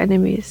of our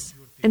enemies.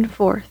 And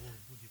fourth,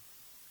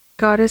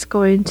 God is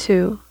going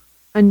to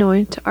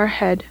anoint our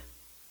head,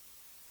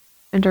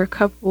 and our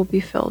cup will be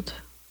filled.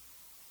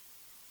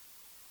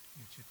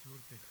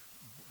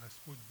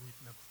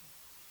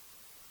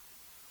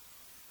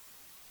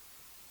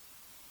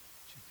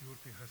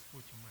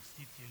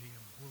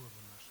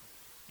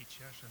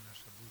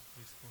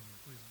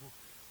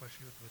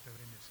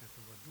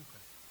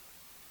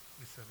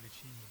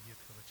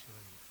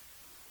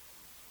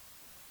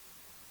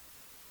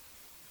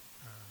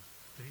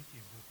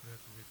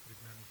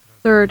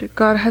 Third,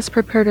 God has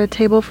prepared a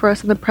table for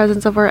us in the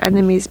presence of our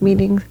enemies,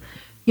 meaning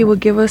He will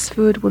give us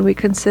food when we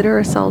consider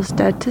ourselves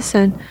dead to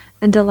sin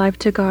and alive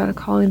to God,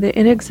 calling the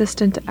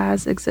inexistent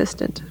as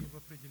existent.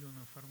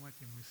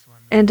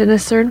 And in a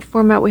certain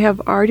format, we have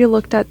already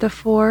looked at the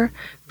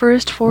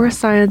first four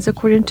signs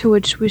according to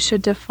which we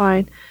should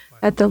define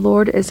that the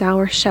Lord is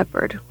our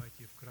shepherd.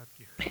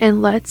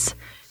 And let's,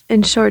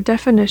 in short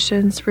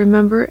definitions,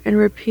 remember and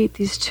repeat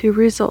these two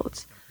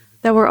results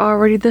that were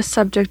already the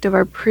subject of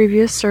our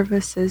previous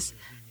services,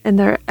 and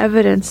their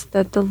evidence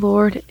that the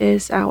Lord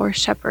is our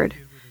shepherd.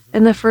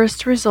 And the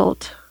first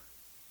result,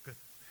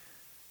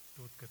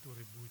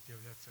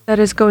 that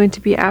is going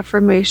to be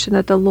affirmation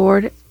that the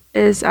Lord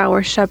is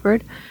our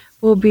shepherd,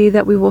 will be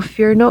that we will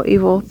fear no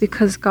evil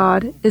because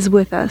God is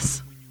with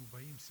us.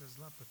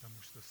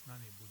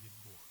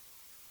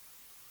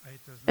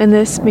 And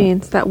this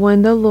means that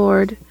when the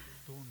Lord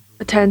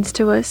attends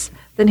to us,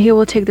 then He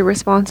will take the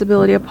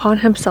responsibility upon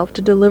Himself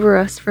to deliver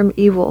us from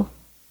evil.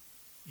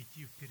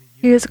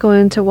 He is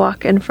going to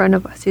walk in front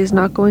of us. He is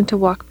not going to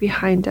walk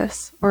behind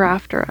us or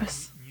after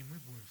us.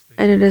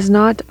 And it is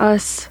not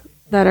us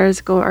that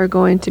are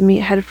going to meet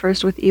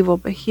headfirst with evil,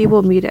 but He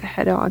will meet it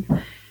head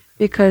on,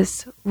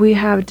 because we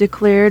have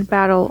declared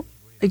battle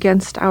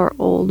against our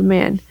old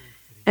man,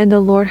 and the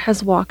Lord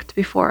has walked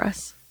before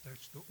us.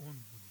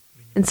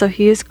 And so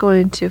he is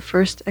going to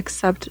first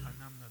accept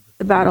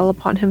the battle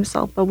upon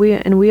himself, but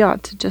we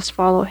ought to just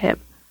follow him.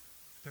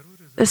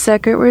 The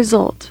second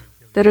result,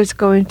 that is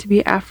going to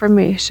be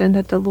affirmation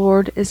that the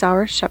Lord is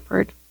our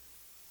shepherd,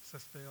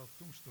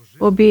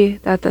 will be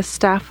that the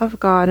staff of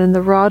God and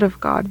the rod of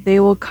God, they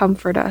will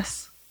comfort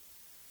us.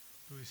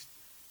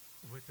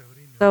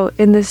 So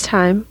in this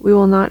time, we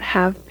will not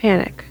have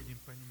panic.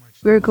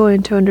 We are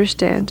going to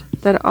understand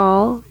that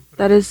all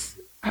that is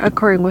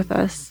occurring with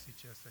us,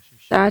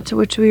 that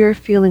which we are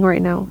feeling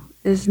right now,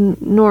 is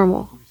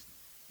normal,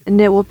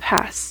 and it will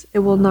pass. It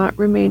will not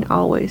remain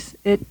always.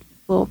 It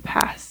will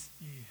pass.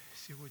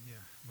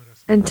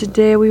 And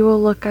today we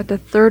will look at the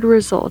third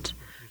result,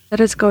 that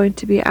is going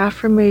to be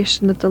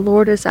affirmation that the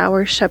Lord is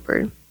our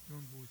shepherd.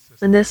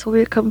 And this will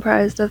be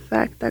comprised of the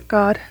fact that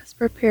God has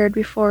prepared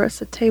before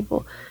us a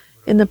table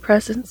in the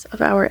presence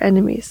of our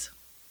enemies.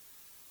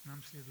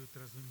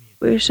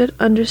 We should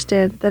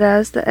understand that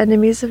as the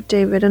enemies of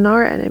David and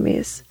our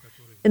enemies,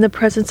 in the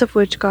presence of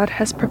which God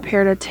has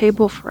prepared a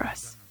table for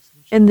us,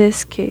 in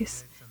this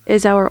case,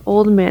 is our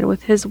old man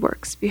with his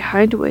works,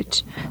 behind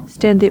which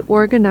stand the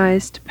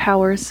organized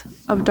powers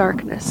of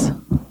darkness.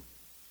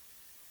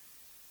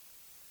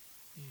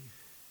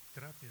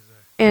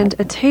 And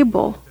a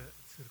table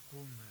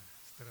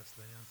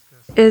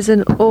is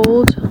an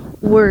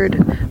old word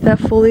that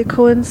fully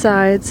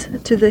coincides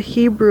to the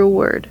Hebrew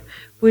word,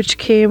 which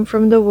came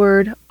from the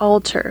word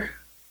altar.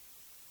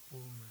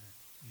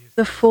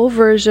 The full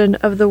version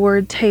of the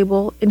word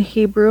table in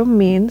Hebrew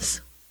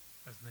means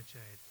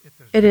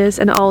it is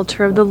an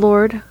altar of the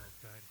Lord,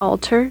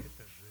 altar,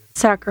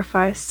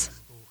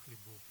 sacrifice,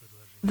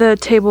 the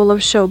table of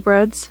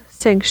showbreads,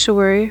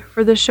 sanctuary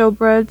for the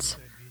showbreads,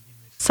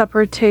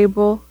 supper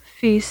table,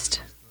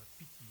 feast,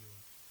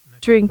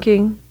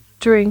 drinking,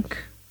 drink,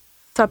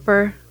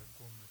 supper,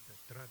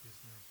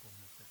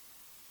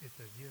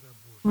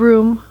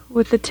 room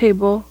with the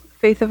table,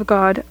 faith of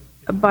God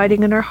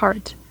abiding in our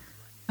heart,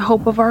 the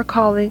hope of our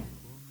calling,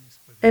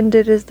 and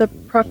it is the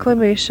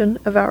proclamation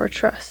of our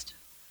trust.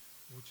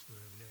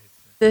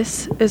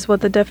 This is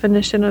what the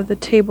definition of the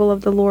table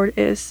of the Lord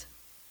is.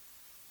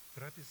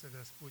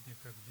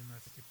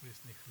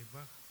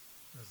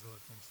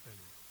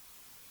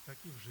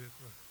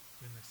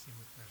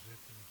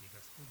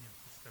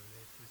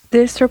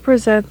 This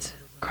represents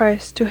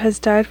Christ who has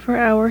died for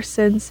our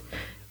sins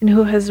and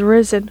who has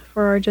risen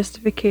for our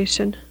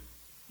justification.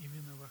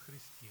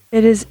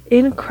 It is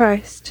in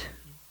Christ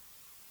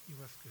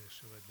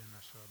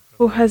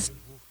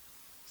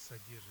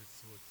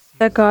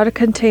that God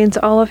contains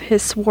all of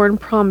his sworn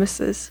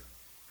promises,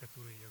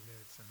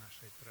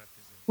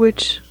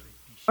 which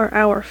are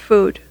our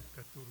food,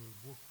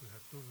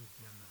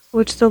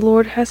 which the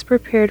Lord has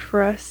prepared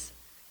for us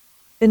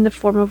in the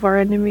form of our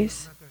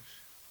enemies.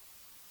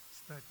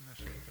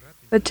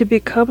 But to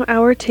become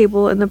our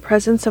table in the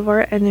presence of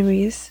our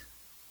enemies,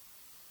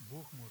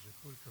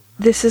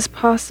 this is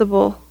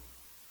possible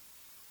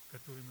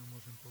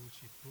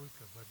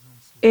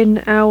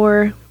in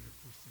our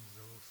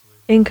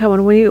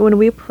income when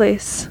we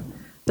place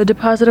the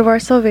deposit of our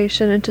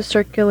salvation into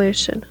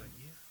circulation.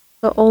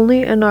 But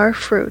only in our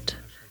fruit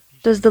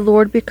does the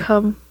Lord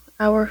become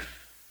our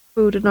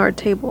food and our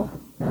table.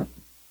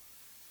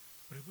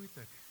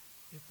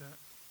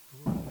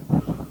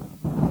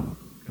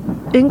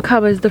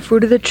 Income is the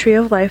fruit of the tree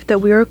of life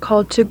that we are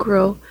called to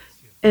grow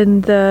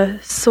in the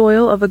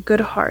soil of a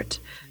good heart,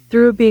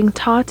 through being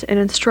taught and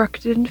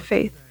instructed in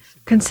faith,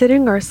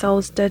 considering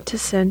ourselves dead to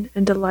sin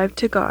and alive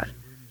to God,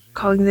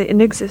 calling the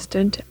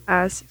inexistent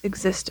as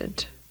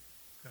existent.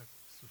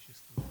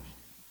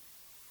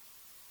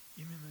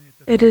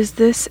 It is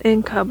this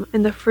income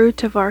in the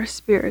fruit of our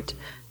spirit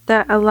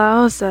that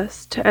allows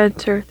us to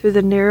enter through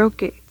the narrow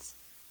gates,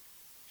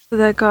 so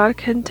that God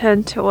can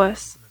tend to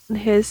us in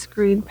his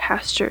green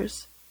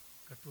pastures,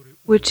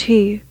 which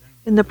he,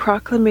 in the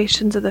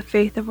proclamations of the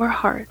faith of our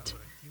heart,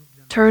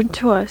 turned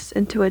to us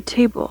into a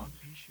table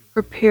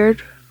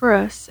prepared for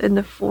us in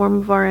the form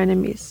of our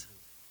enemies.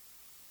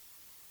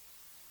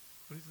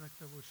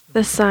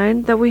 The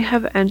sign that we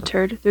have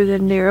entered through the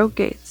narrow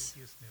gates,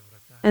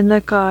 and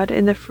that God,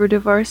 in the fruit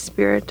of our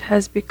spirit,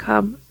 has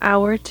become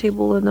our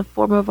table in the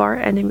form of our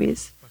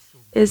enemies,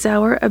 is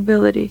our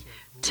ability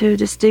to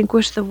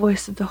distinguish the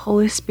voice of the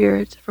Holy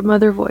Spirit from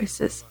other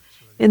voices,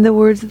 in the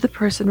words of the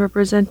person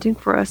representing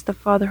for us the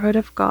fatherhood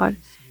of God,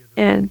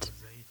 and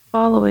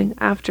following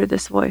after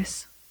this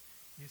voice.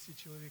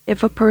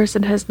 If a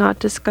person has not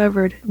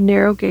discovered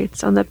narrow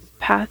gates on the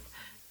path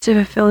to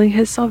fulfilling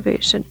his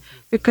salvation,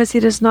 because he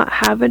does not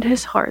have in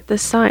his heart the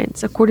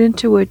signs according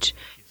to which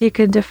he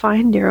can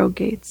define narrow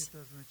gates,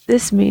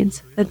 this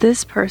means that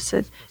this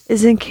person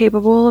is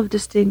incapable of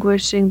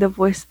distinguishing the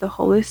voice of the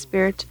Holy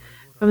Spirit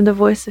from the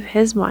voice of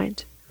his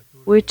mind,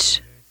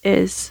 which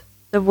is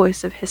the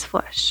voice of his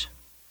flesh.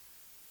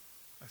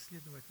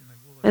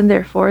 And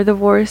therefore, the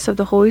voice of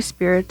the Holy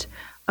Spirit,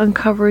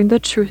 uncovering the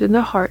truth in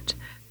the heart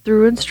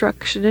through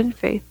instruction in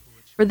faith,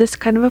 for this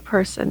kind of a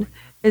person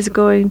is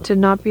going to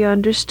not be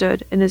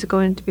understood and is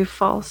going to be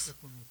false,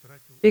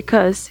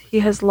 because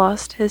he has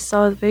lost his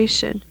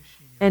salvation,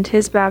 and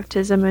his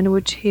baptism in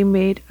which he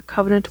made a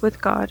covenant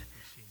with God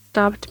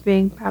stopped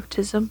being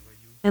baptism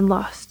and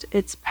lost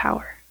its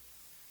power.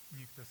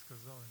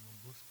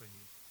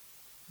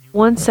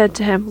 One said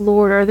to him,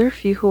 Lord, are there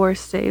few who are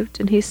saved?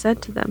 And he said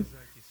to them,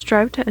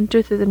 strive to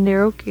enter through the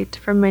narrow gate,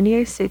 for many,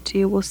 I say to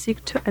you, will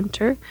seek to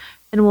enter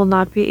and will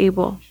not be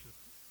able.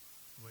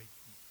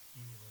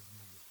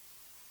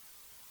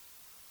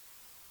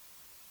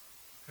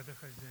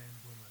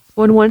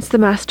 When once the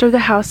master of the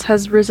house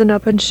has risen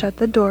up and shut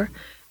the door,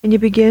 and you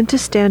begin to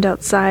stand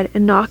outside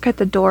and knock at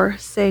the door,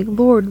 saying,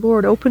 Lord,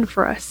 Lord, open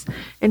for us,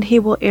 and he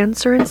will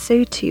answer and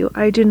say to you,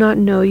 I do not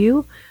know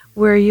you,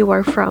 where you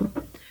are from.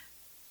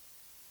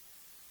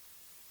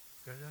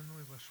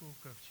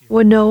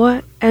 When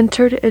Noah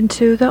entered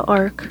into the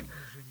ark,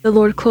 the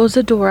Lord closed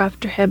the door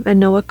after him,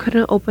 and Noah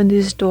couldn't open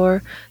this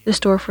door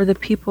for the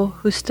people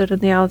who stood on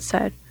the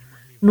outside,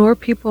 nor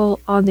people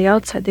on the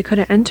outside. They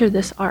couldn't enter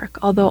this ark,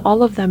 although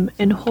all of them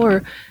in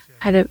horror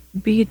had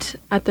beat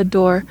at the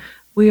door.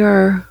 We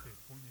are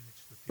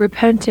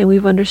repenting.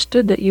 We've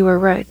understood that you are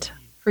right.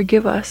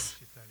 Forgive us,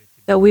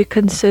 that we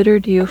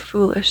considered you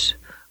foolish.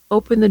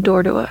 Open the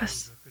door to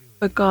us.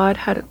 But God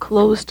had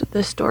closed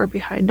this door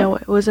behind Noah.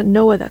 It wasn't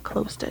Noah that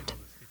closed it.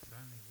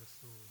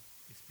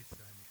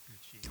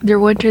 There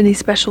weren't any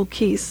special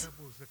keys.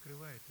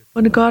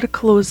 When God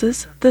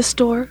closes this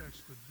door,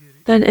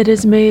 then it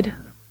is made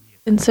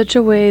in such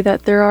a way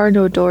that there are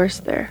no doors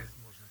there.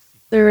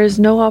 There is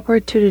no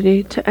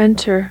opportunity to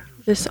enter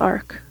this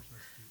ark,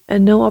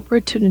 and no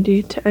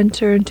opportunity to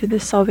enter into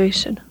this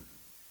salvation.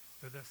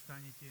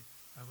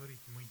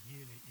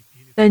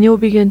 Then you will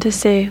begin to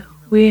say,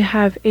 we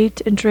have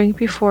ate and drank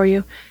before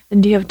you,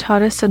 and you have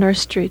taught us in our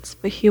streets.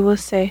 But he will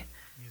say,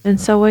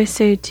 and so I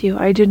say to you,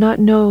 I do not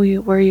know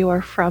you where you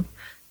are from.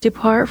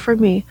 Depart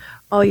from me,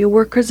 all you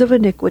workers of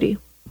iniquity.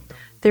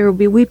 There will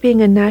be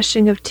weeping and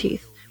gnashing of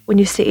teeth when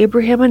you see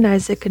Abraham and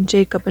Isaac and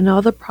Jacob and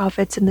all the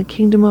prophets in the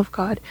kingdom of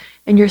God,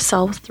 and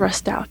yourselves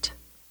thrust out.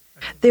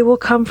 They will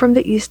come from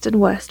the east and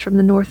west, from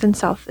the north and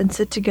south, and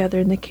sit together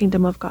in the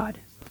kingdom of God.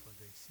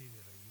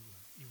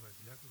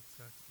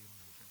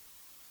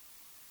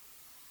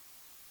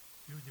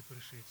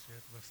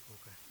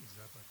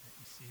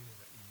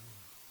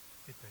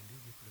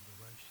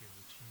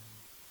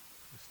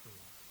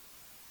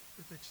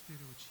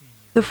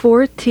 The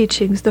four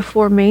teachings, the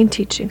four main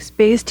teachings,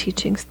 base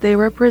teachings, they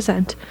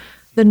represent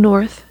the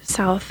north,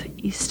 south,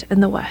 east,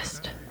 and the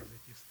west.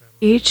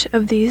 Each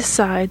of these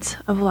sides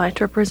of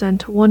light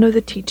represent one of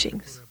the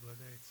teachings,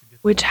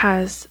 which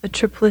has a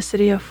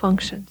triplicity of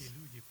functions.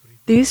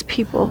 These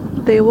people,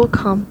 they will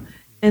come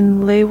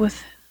and lay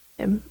with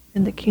him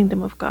in the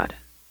kingdom of God.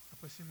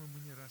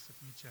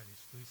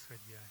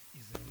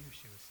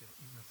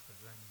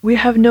 We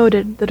have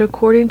noted that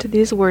according to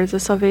these words, the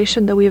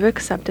salvation that we have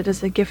accepted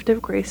as a gift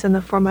of grace in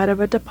the format of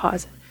a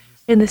deposit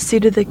in the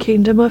seed of the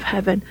kingdom of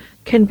heaven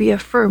can be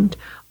affirmed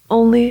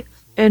only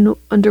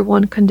under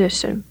one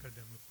condition.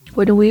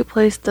 When we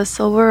place the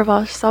silver of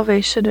our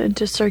salvation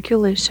into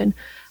circulation,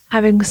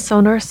 having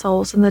sown our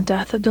souls in the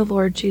death of the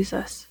Lord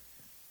Jesus.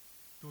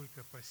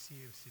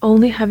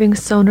 Only having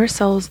sown our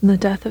souls in the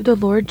death of the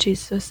Lord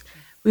Jesus,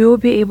 we will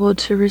be able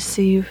to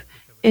receive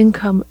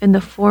income in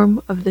the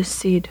form of this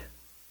seed.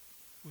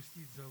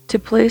 To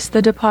place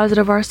the deposit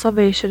of our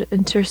salvation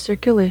into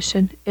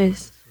circulation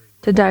is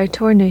to die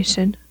to our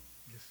nation,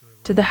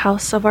 to the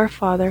house of our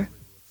Father,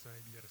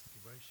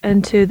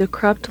 and to the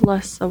corrupt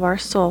lusts of our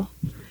soul,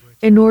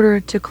 in order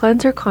to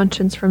cleanse our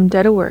conscience from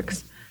dead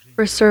works,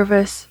 for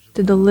service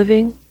to the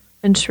living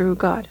and true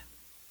God.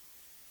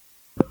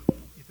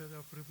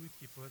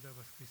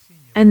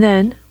 And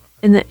then,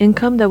 in the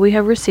income that we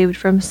have received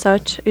from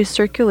such a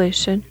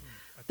circulation,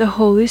 the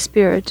Holy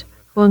Spirit,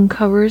 who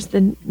uncovers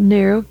the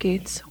narrow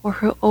gates, or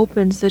who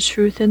opens the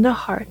truth in the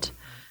heart,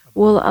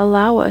 will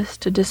allow us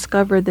to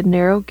discover the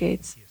narrow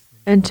gates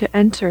and to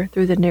enter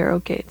through the narrow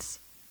gates.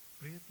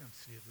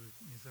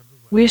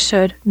 We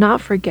should not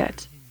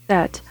forget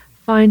that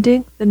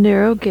finding the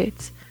narrow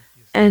gates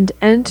and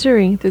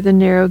entering through the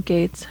narrow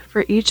gates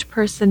for each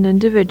person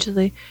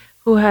individually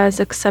who has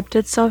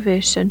accepted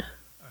salvation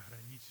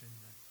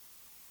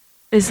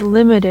is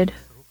limited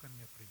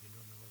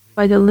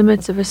by the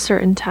limits of a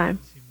certain time.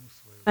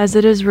 As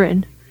it is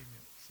written,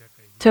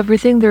 to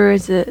everything there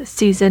is a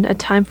season, a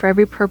time for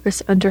every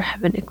purpose under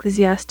heaven.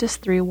 Ecclesiastes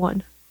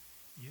 3:1.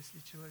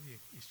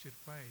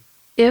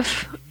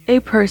 If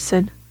a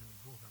person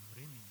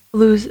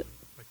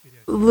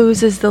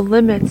loses the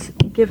limits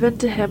given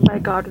to him by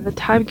God, or the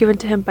time given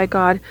to him by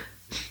God,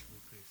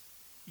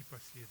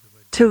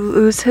 to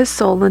lose his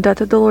soul in the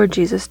death of the Lord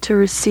Jesus, to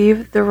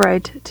receive the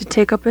right to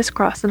take up his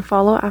cross and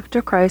follow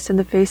after Christ in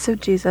the face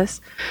of Jesus,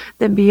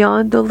 then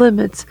beyond the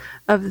limits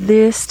of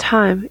this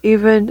time,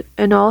 even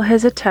in all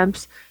his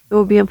attempts, it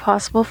will be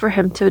impossible for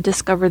him to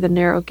discover the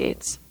narrow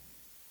gates.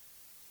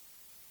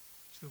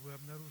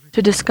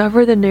 To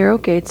discover the narrow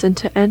gates and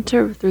to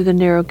enter through the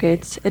narrow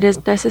gates, it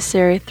is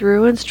necessary,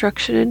 through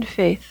instruction in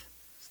faith,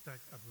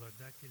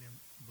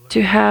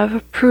 to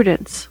have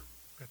prudence,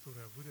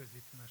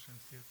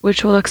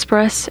 which will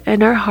express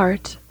in our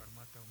heart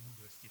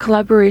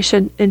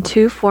collaboration in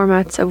two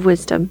formats of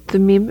wisdom,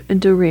 Thummim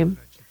and Urim.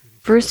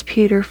 1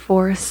 Peter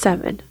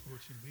 4:7.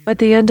 But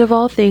the end of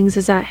all things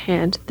is at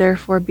hand,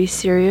 therefore be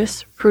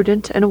serious,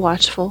 prudent, and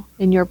watchful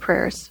in your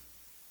prayers.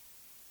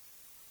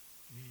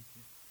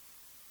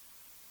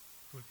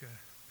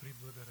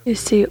 You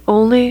see,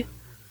 only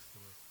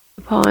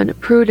upon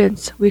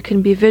prudence we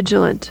can be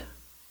vigilant.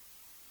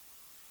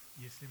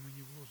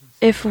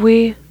 If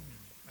we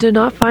do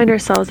not find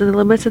ourselves in the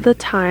limits of the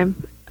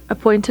time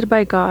appointed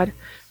by God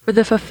for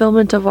the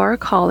fulfillment of our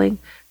calling,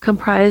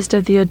 comprised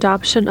of the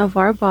adoption of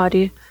our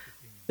body,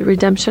 the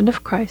redemption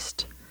of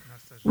Christ,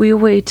 we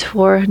wait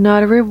for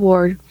not a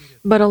reward,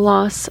 but a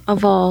loss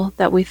of all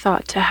that we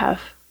thought to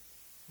have.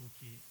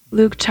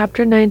 Luke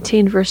chapter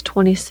 19, verse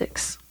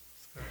 26.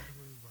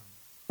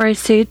 For I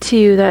say to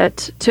you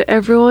that to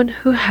everyone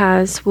who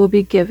has will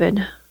be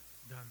given,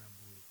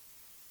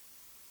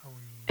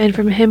 and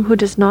from him who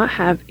does not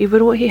have,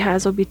 even what he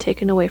has will be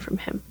taken away from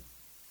him.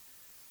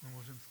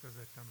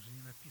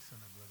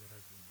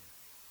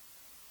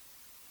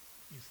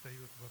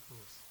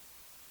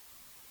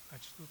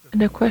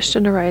 And a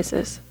question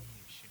arises.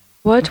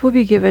 What will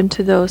be given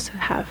to those who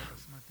have?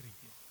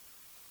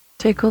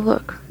 Take a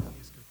look.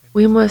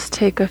 We must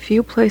take a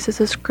few places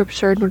of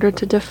Scripture in order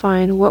to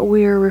define what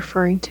we are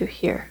referring to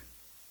here.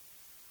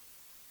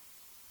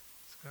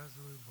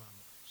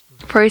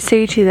 For I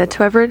say to you that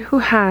to everyone who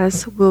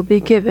has will be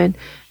given,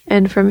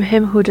 and from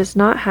him who does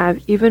not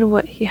have, even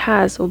what he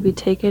has will be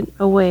taken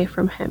away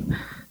from him.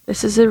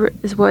 This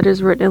is what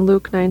is written in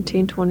Luke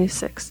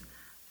 19:26.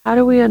 How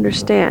do we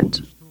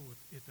understand?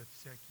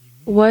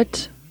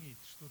 What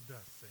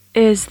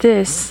is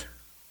this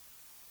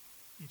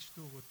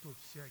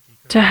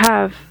to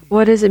have?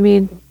 What does it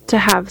mean to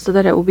have so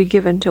that it will be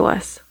given to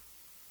us?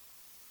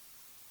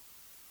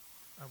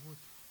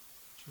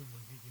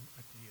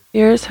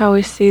 Here's how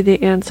we see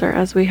the answer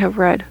as we have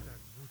read.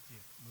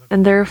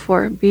 And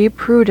therefore, be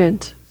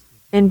prudent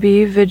and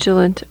be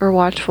vigilant or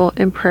watchful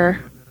in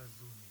prayer.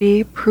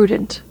 Be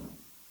prudent.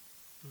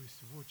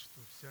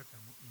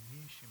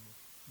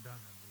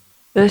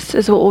 This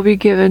is what will be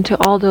given to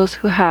all those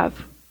who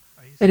have.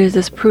 It is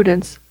this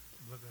prudence.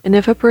 And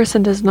if a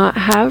person does not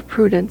have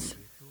prudence,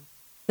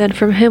 then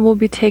from him will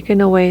be taken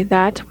away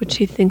that which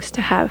he thinks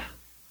to have.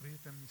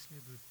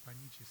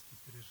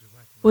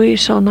 We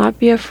shall not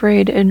be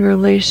afraid in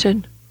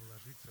relation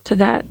to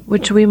that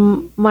which we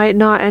might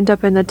not end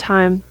up in the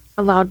time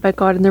allowed by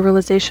God in the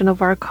realization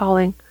of our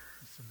calling,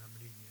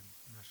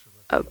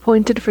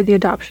 appointed for the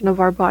adoption of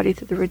our body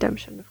through the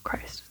redemption of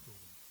Christ.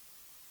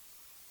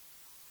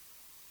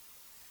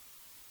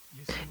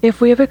 If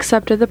we have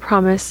accepted the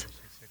promise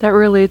that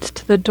relates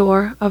to the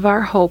door of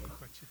our hope,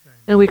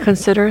 and we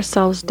consider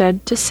ourselves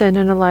dead to sin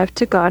and alive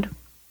to God,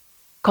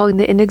 calling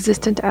the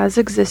inexistent as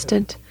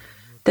existent,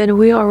 then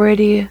we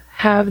already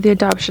have the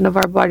adoption of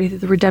our body through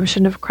the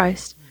redemption of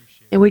Christ,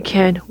 and we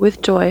can,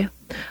 with joy,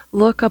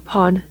 look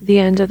upon the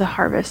end of the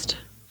harvest.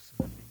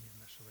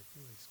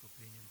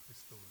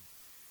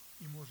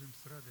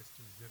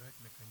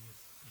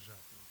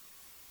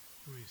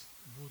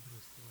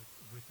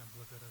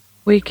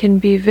 We can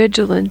be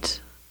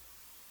vigilant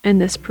in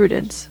this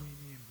prudence,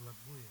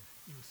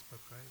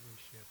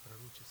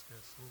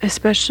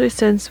 especially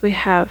since we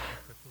have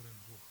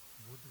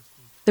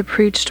the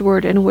preached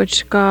word in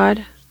which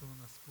God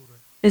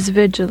is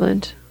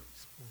vigilant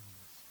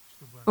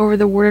over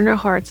the word in our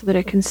heart so that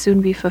it can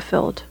soon be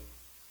fulfilled.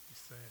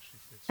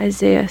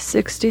 Isaiah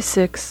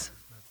 66,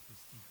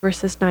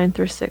 verses 9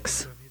 through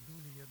 6.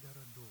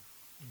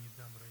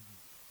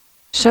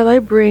 Shall I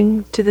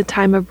bring to the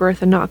time of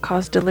birth and not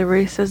cause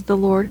delivery, says the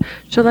Lord?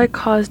 Shall I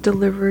cause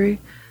delivery?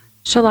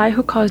 Shall I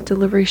who cause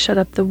delivery shut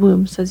up the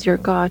womb, says your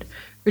God?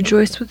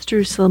 Rejoice with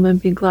Jerusalem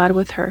and be glad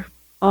with her,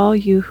 all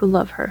you who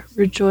love her.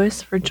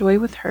 Rejoice for joy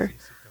with her,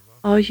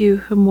 all you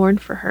who mourn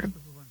for her.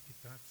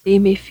 That you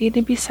may feed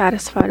and be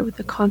satisfied with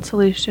the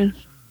consolation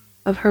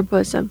of her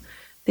bosom,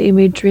 that you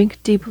may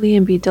drink deeply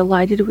and be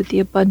delighted with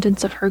the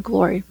abundance of her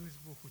glory.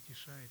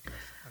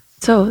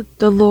 So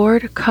the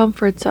Lord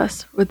comforts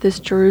us with this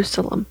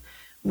Jerusalem.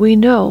 We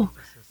know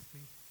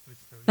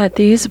that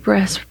these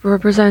breasts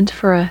represent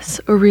for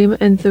us Urim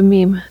and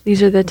Thummim.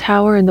 These are the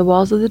tower and the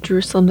walls of the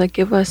Jerusalem that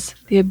give us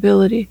the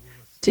ability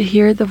to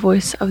hear the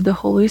voice of the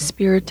Holy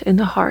Spirit in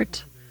the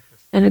heart.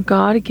 And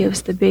God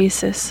gives the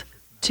basis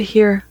to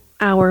hear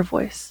our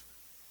voice.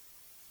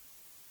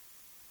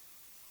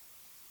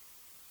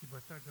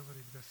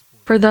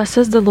 For thus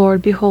says the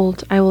Lord,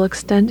 behold, I will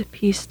extend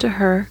peace to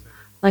her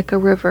like a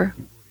river,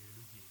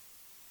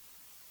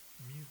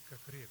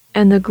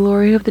 and the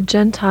glory of the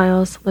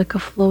Gentiles like a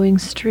flowing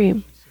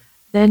stream.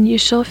 Then you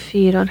shall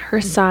feed on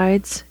her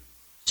sides,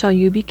 shall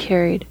you be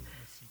carried,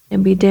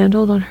 and be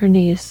dandled on her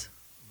knees.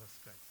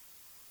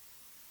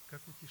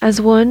 As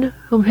one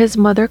whom his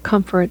mother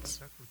comforts,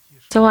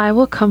 so I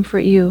will comfort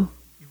you,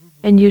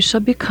 and you shall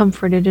be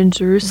comforted in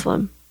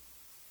Jerusalem.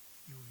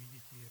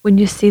 When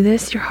you see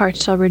this, your heart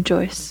shall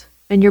rejoice,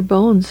 and your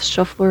bones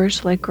shall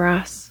flourish like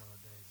grass.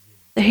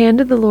 The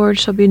hand of the Lord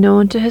shall be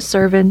known to his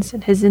servants,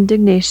 and his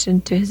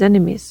indignation to his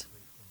enemies.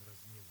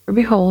 For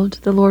behold,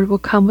 the Lord will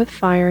come with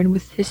fire and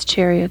with his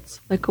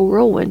chariots like a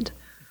whirlwind,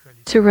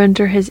 to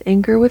render his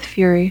anger with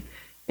fury,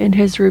 and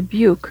his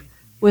rebuke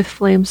with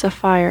flames of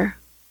fire.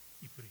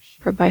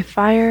 For by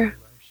fire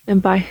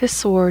and by his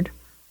sword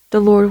the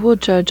Lord will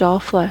judge all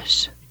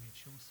flesh,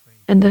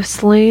 and the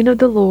slain of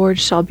the Lord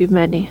shall be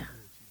many.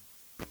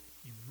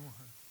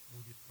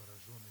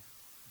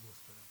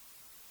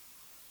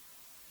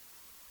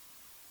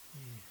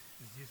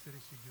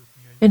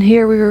 And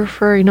here we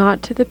refer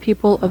not to the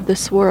people of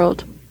this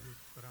world,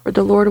 for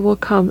the Lord will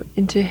come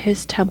into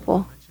his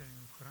temple.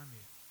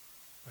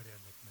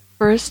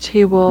 First,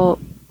 he will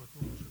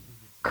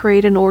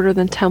create and order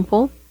the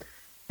temple,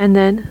 and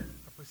then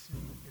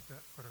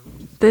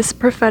this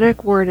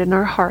prophetic word in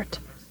our heart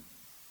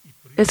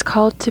is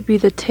called to be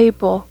the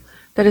table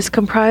that is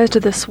comprised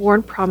of the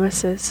sworn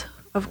promises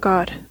of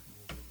God.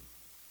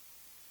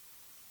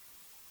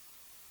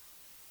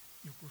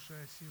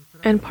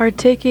 And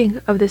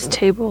partaking of this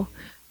table,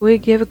 we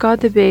give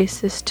God the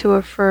basis to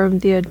affirm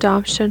the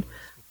adoption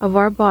of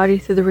our body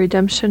through the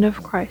redemption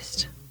of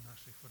Christ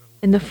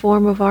in the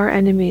form of our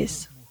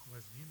enemies,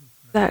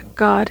 that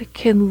God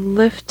can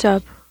lift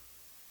up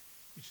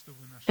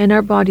in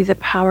our body the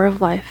power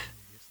of life,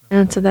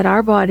 and so that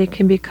our body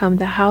can become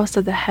the house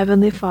of the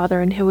Heavenly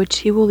Father in which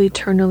he will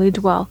eternally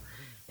dwell,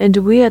 and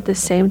we at the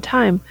same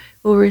time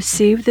will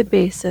receive the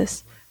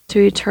basis to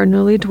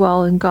eternally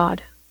dwell in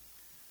God.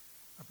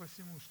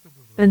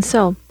 And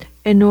so,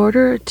 in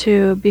order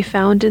to be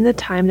found in the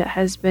time that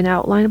has been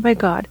outlined by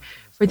God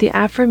for the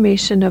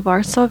affirmation of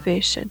our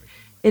salvation,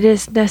 it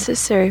is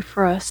necessary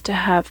for us to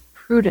have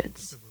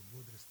prudence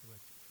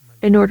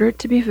in order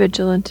to be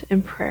vigilant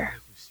in prayer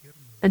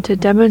and to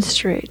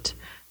demonstrate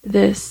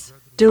this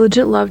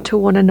diligent love to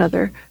one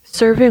another,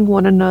 serving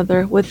one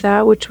another with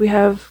that which we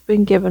have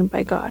been given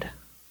by God.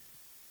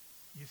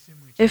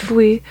 If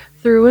we,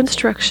 through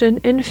instruction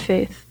in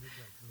faith,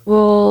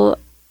 will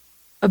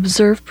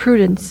observe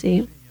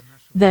prudency,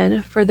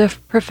 then for the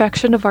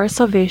perfection of our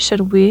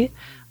salvation, we,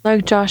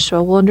 like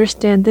Joshua, will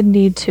understand the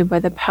need to, by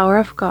the power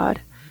of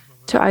God,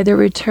 to either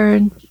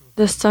return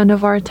the sun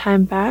of our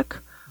time back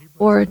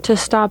or to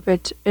stop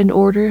it in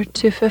order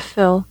to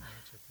fulfill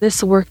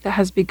this work that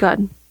has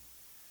begun.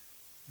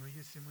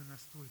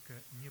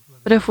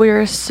 But if we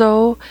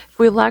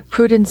lack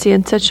prudency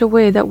in such a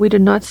way that we do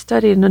not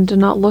study and do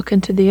not look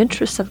into the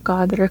interests of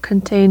God that are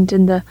contained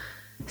in the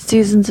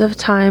seasons of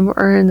time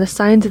or in the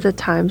signs of the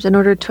times in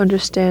order to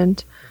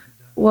understand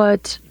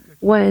what,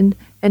 when,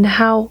 and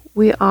how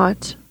we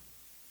ought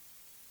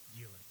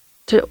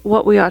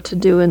to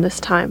do in this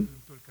time.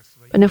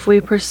 And if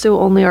we pursue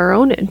only our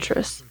own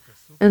interests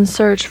and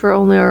search for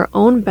only our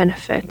own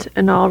benefit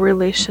in all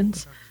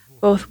relations,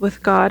 both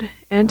with God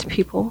and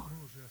people,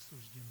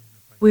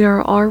 we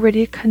are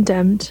already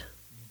condemned,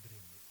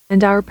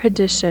 and our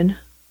perdition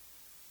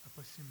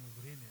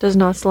does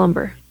not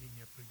slumber.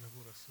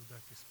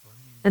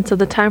 And so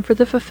the time for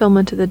the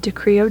fulfillment of the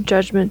decree of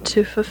judgment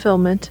to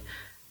fulfillment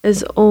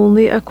is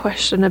only a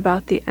question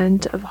about the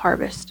end of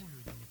harvest.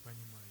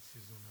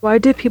 Why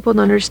do people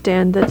not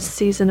understand this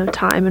season of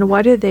time, and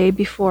why do they,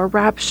 before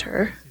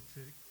rapture,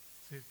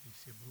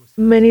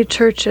 many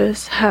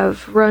churches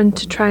have run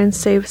to try and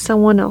save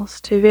someone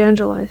else, to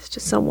evangelize to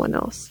someone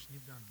else?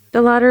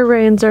 The latter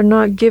rains are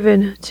not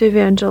given to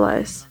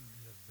evangelize.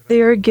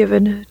 They are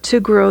given to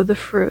grow the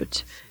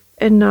fruit,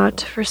 and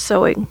not for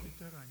sowing.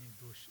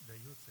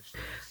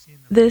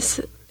 This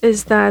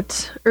is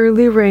that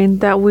early rain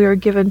that we are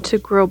given to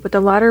grow, but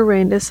the latter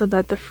rain is so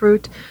that the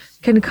fruit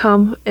can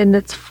come in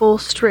its full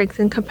strength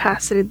and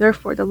capacity.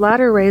 Therefore, the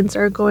latter rains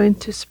are going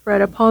to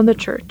spread upon the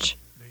church,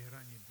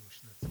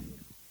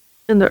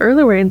 and the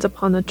early rains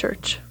upon the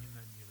church,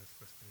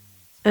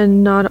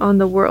 and not on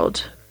the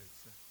world.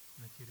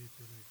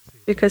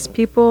 Because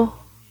people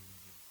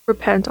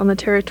repent on the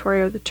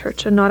territory of the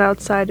church and not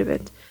outside of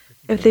it.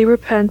 If they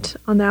repent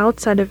on the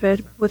outside of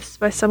it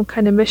by some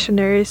kind of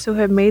missionaries who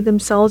have made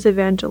themselves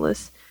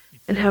evangelists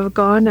and have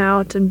gone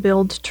out and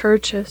built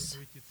churches,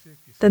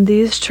 then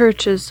these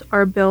churches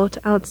are built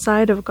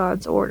outside of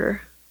God's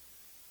order.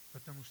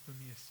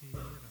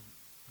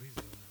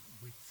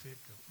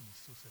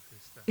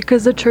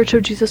 Because the Church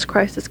of Jesus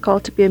Christ is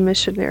called to be a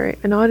missionary,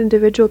 and not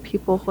individual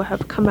people who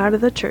have come out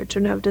of the church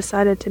and have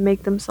decided to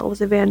make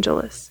themselves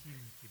evangelists.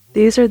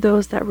 These are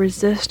those that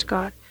resist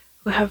God,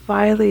 who have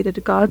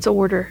violated God's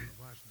order,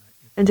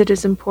 and it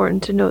is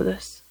important to know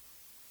this.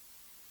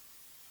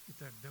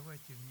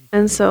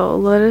 And so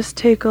let us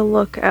take a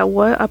look at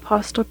what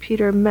Apostle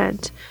Peter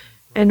meant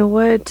and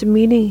what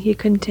meaning he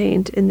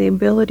contained in the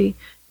ability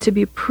to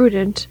be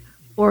prudent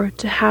or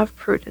to have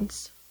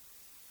prudence,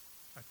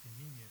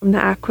 from the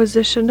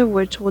acquisition of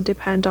which will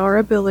depend our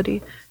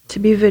ability to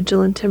be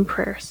vigilant in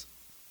prayers.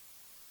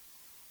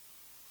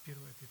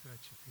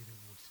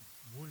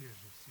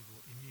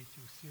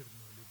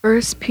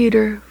 1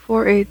 Peter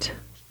 4:8.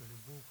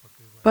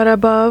 But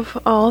above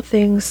all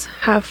things,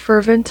 have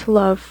fervent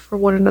love for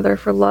one another,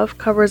 for love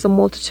covers a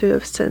multitude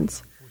of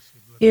sins.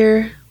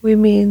 Here we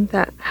mean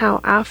that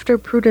how after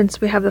prudence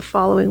we have the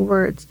following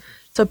words.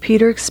 So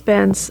Peter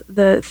expands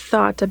the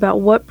thought about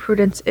what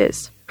prudence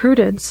is.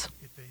 Prudence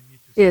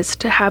is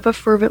to have a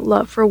fervent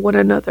love for one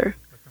another,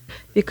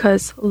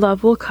 because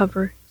love will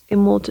cover a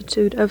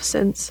multitude of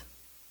sins.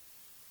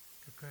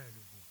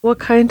 What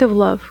kind of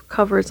love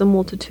covers a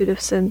multitude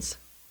of sins?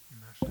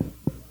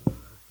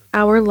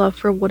 Our love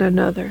for one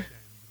another.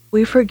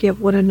 We forgive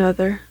one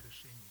another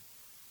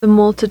the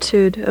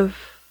multitude of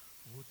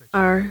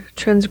our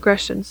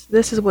transgressions.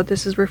 This is what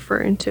this is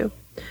referring to.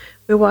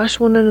 We wash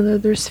one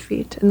another's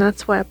feet, and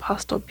that's why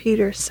Apostle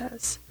Peter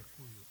says,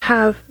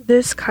 have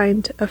this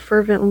kind of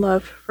fervent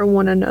love for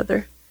one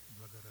another.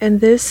 And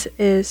this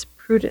is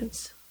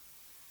prudence.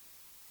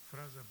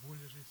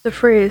 The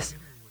phrase,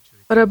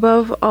 but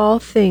above all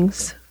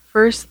things,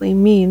 firstly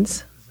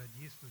means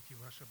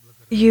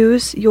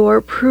use your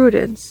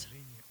prudence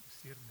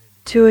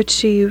to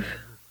achieve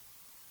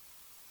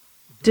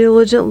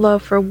diligent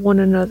love for one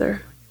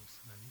another,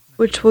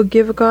 which will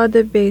give God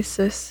the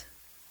basis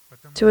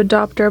to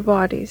adopt our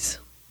bodies.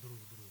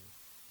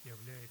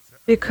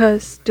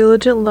 Because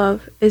diligent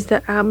love is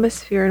the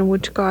atmosphere in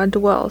which God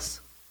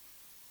dwells.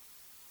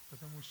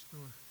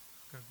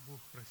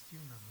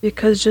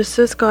 Because just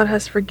as God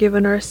has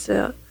forgiven our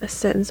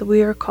sins,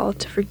 we are called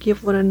to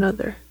forgive one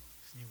another.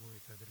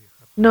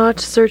 Not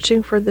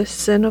searching for the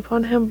sin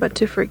upon him, but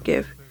to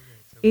forgive.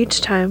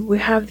 Each time we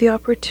have the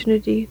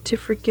opportunity to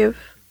forgive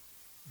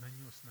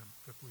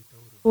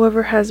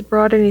whoever has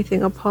brought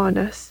anything upon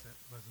us.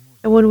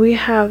 And when we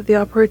have the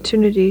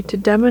opportunity to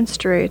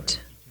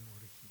demonstrate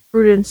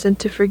prudence and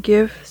to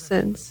forgive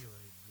sins,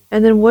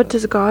 and then what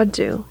does God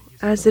do?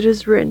 As it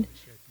is written,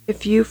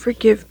 if you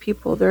forgive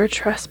people their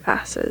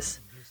trespasses,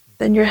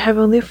 then your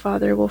heavenly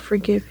Father will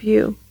forgive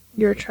you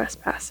your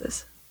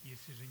trespasses.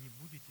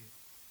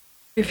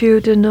 If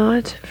you do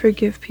not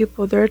forgive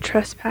people their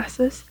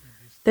trespasses,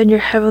 then your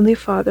heavenly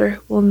Father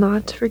will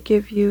not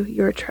forgive you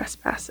your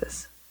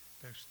trespasses.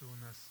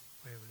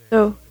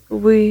 So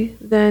we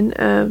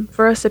then,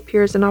 for us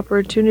appears an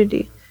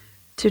opportunity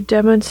to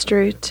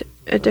demonstrate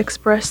and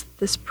express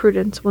this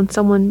prudence when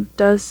someone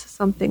does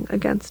something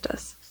against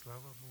us.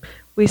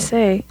 We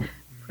say,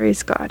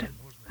 praise God,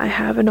 I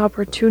have an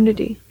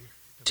opportunity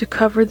to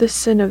cover the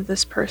sin of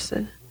this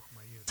person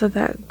so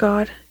that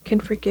God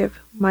can forgive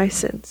my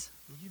sins.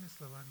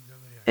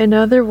 In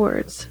other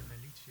words,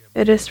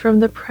 it is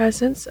from the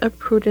presence of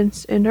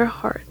prudence in our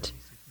heart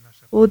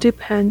will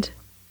depend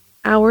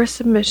our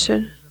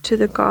submission to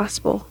the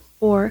gospel,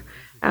 or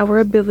our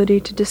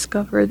ability to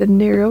discover the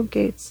narrow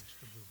gates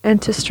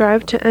and to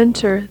strive to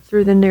enter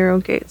through the narrow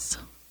gates.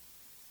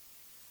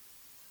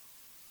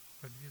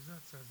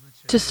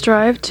 To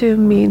strive to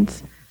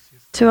means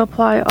to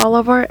apply all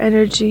of our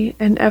energy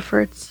and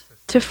efforts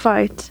to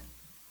fight.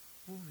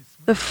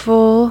 The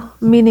full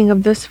meaning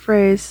of this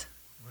phrase,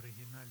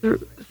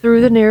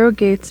 through the narrow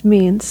gates,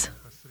 means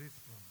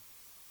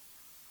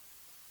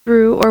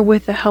through or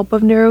with the help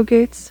of narrow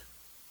gates,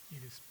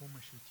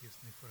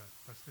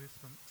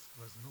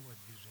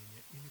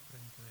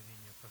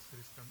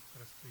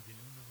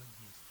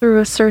 through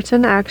a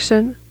certain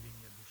action,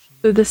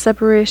 through the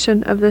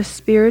separation of the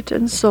spirit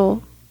and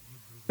soul,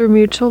 through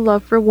mutual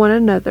love for one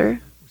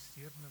another,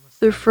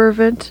 through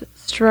fervent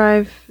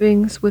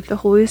strivings with the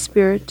Holy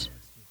Spirit,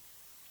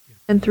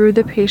 and through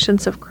the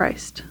patience of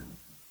Christ.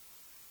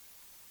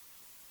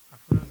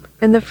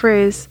 And the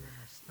phrase,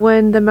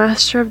 when the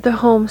master of the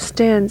home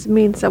stands,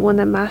 means that when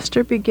the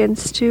master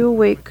begins to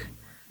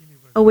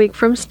awake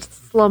from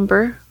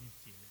slumber,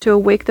 to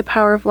awake the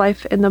power of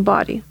life in the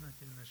body.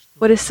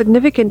 What is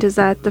significant is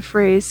that the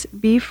phrase,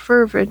 be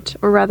fervent,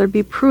 or rather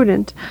be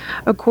prudent,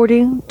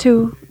 according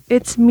to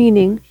its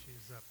meaning,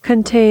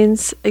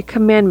 contains a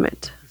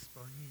commandment,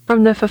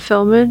 from the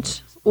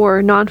fulfillment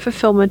or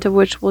non-fulfillment of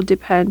which will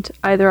depend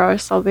either our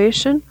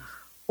salvation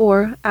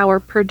or our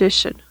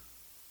perdition.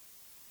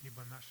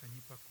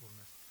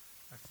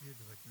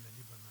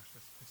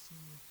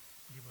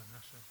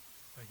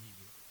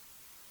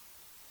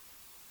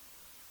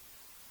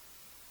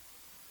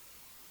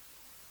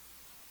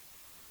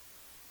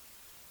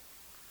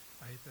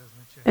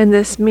 And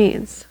this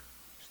means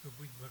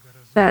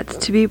that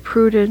to be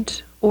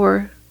prudent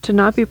or to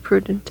not be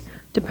prudent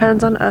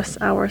depends on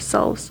us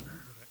ourselves,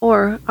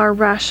 or our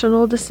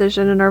rational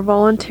decision and our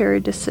voluntary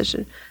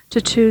decision to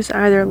choose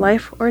either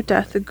life or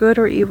death, good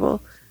or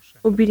evil,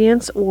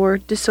 obedience or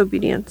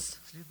disobedience.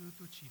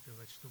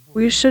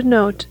 We should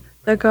note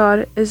that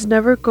God is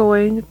never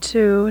going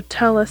to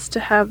tell us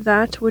to have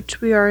that which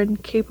we are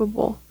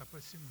incapable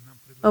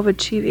of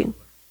achieving,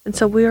 and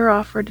so we are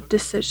offered a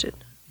decision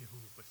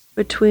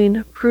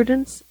between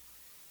prudence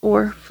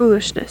or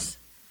foolishness.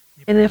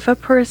 And if a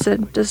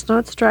person does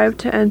not strive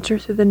to enter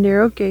through the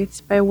narrow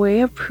gates by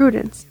way of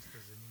prudence,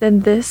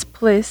 then this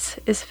place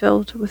is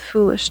filled with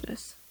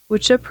foolishness,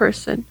 which a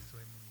person,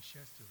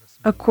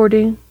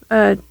 according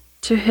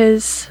to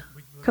his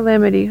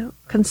calamity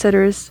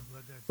considers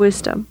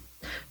wisdom.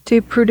 To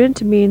be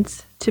prudent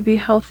means to be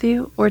healthy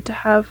or to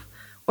have,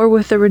 or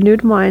with a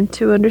renewed mind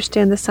to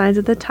understand the signs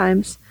of the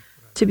times,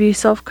 to be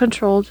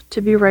self-controlled,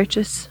 to be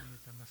righteous.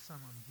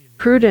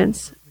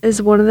 Prudence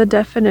is one of the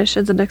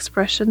definitions and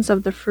expressions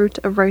of the fruit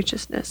of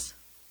righteousness.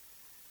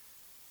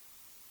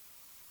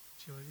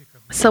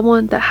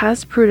 Someone that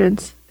has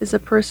prudence is a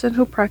person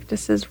who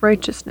practices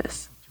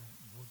righteousness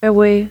by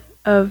way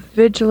of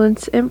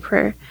vigilance in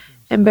prayer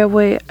and by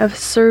way of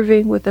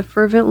serving with a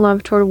fervent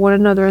love toward one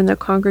another in the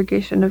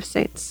congregation of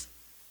saints.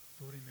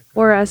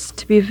 Whereas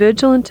to be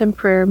vigilant in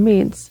prayer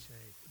means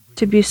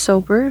to be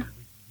sober,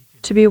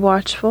 to be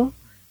watchful,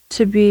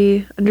 to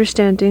be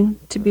understanding,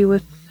 to be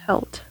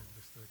withheld.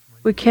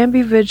 We can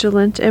be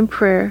vigilant in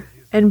prayer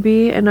and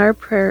be in our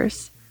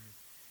prayers,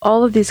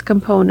 all of these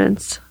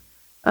components,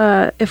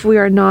 if we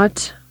are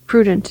not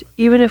prudent,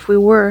 even if we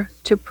were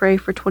to pray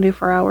for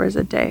 24 hours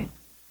a day.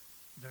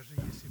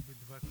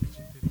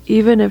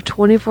 Even if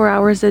 24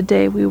 hours a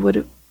day we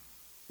would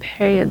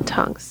pray in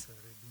tongues.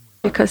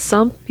 Because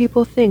some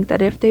people think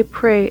that if they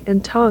pray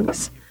in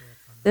tongues,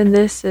 then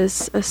this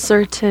is a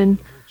certain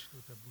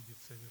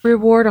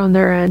reward on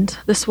their end.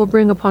 This will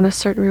bring upon a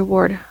certain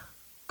reward.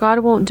 God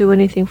won't do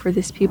anything for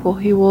these people.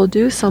 He will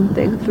do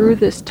something through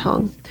this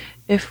tongue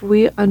if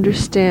we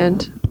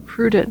understand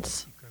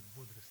prudence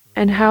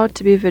and how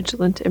to be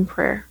vigilant in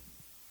prayer.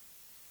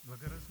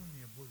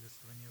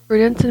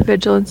 Prudence and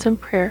vigilance in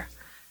prayer,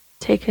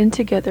 taken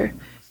together,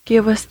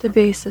 give us the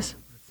basis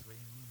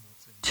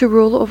to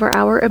rule over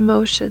our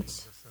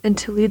emotions and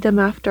to lead them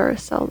after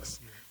ourselves,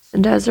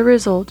 and as a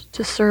result,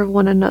 to serve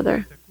one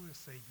another.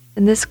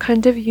 And this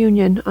kind of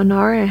union on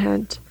our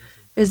hand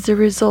is the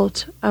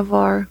result of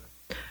our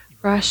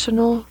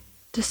rational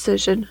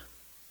decision.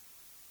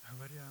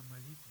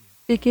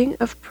 Speaking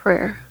of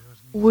prayer,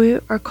 we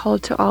are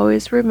called to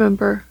always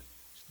remember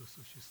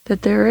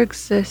that there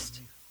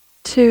exist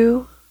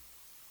two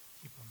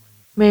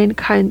main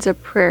kinds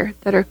of prayer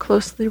that are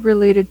closely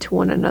related to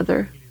one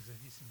another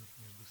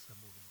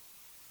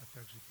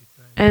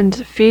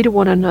and feed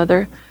one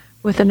another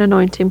with an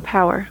anointing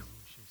power.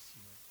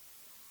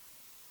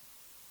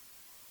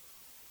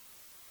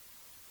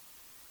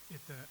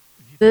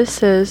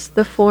 This is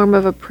the form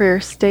of a prayer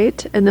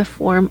state and the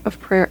form of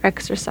prayer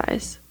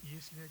exercise.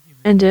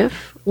 And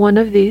if one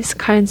of these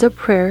kinds of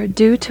prayer,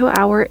 due to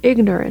our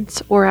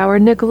ignorance or our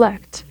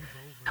neglect,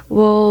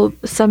 will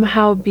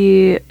somehow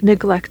be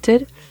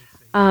neglected,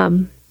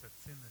 then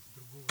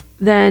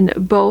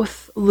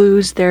both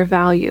lose their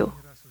value.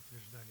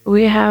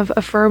 We have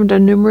affirmed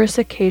on numerous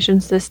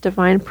occasions this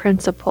divine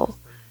principle.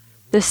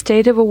 The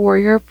state of a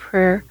warrior of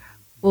prayer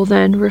will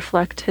then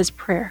reflect his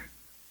prayer.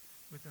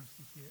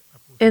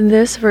 In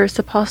this verse,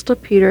 Apostle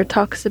Peter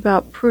talks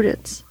about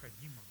prudence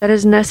that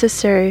is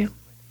necessary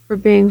for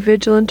being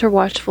vigilant or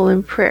watchful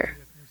in prayer,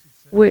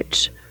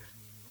 which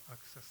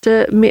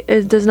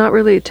it does not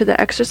relate to the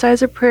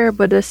exercise of prayer,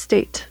 but a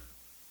state,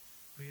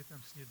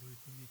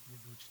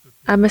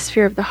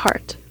 atmosphere of the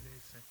heart.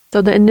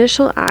 So the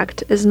initial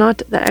act is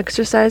not the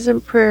exercise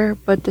in prayer,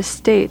 but the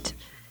state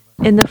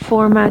in the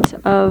format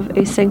of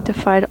a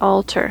sanctified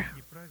altar.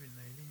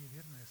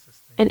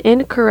 An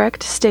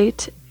incorrect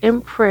state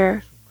in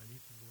prayer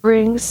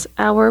brings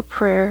our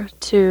prayer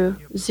to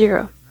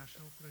zero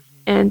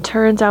and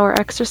turns our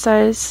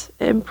exercise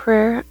in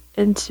prayer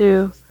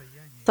into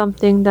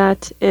something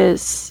that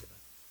is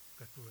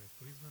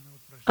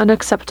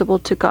unacceptable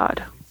to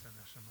God.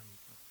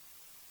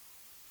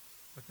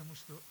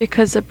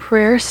 Because a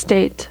prayer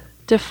state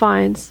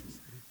defines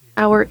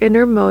our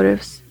inner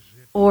motives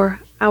or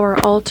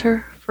our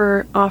altar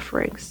for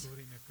offerings,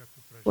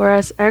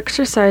 whereas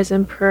exercise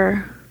in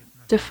prayer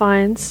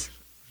defines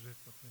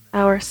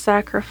our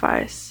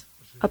sacrifice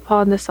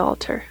upon this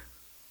altar.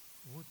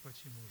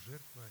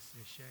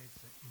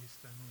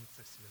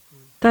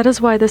 That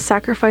is why the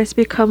sacrifice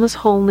becomes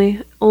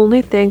holy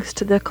only thanks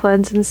to the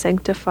cleansed and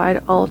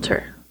sanctified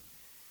altar.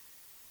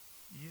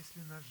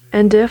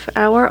 And if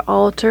our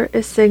altar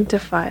is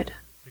sanctified,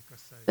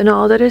 then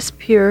all that is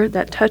pure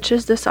that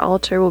touches this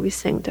altar will be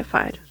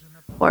sanctified.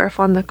 Or if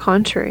on the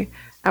contrary,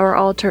 our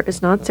altar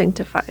is not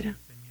sanctified,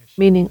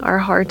 meaning our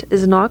heart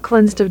is not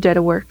cleansed of dead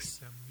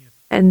works,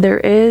 and there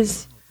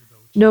is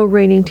no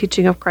reigning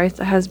teaching of Christ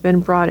that has been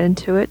brought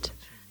into it,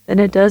 then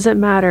it doesn't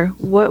matter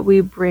what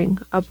we bring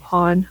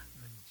upon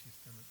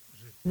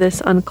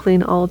this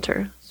unclean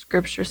altar.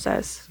 Scripture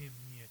says,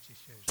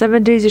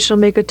 7 days you shall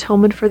make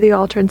atonement for the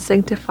altar and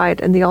sanctify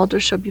it, and the altar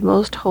shall be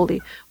most holy.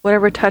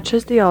 Whatever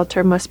touches the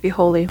altar must be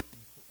holy.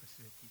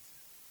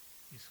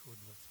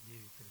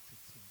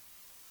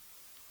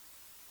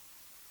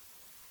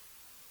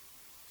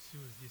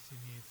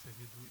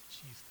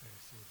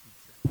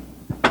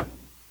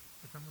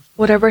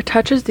 Whatever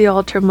touches the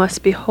altar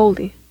must be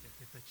holy,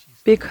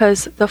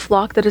 because the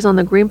flock that is on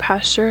the green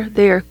pasture,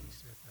 they are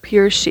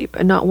pure sheep,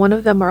 and not one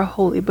of them are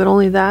holy, but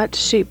only that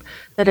sheep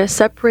that is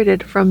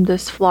separated from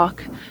this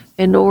flock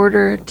in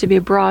order to be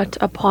brought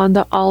upon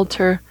the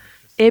altar,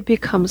 it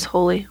becomes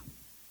holy.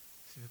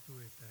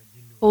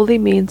 Holy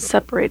means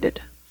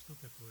separated.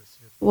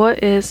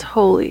 What is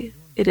holy?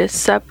 It is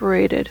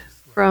separated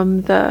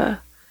from the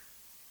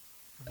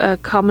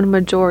common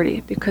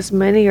majority because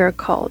many are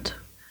called.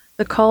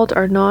 The called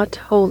are not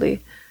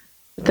holy.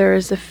 There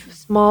is a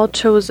small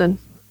chosen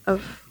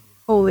of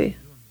holy.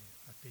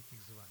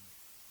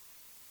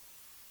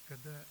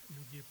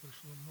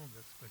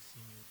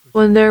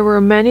 When there were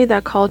many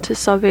that called to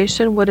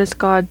salvation, what does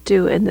God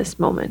do in this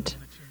moment?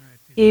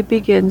 He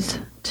begins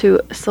to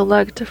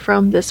select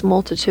from this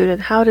multitude.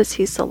 And how does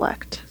He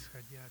select?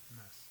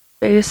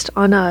 Based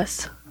on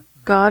us.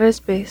 God is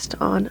based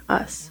on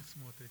us.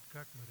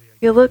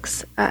 He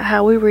looks at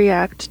how we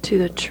react to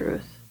the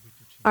truth.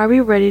 Are we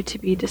ready to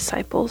be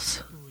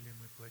disciples?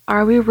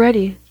 Are we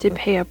ready to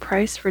pay a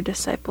price for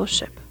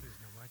discipleship?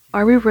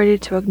 Are we ready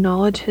to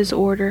acknowledge His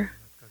order?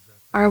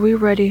 Are we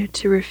ready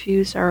to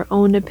refuse our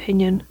own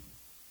opinion,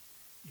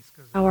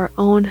 our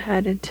own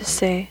head, and to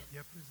say,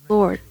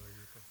 Lord,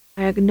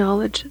 I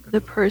acknowledge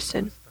the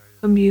person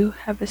whom you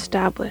have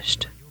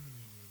established,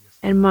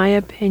 and my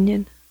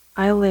opinion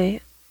I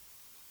lay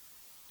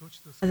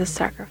as a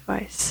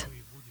sacrifice.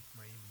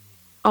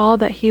 All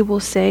that He will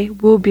say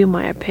will be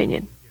my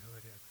opinion.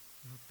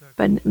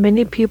 But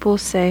many people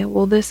say,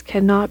 well, this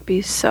cannot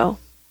be so.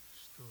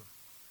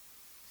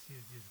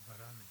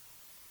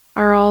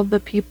 Are all the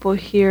people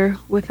here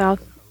without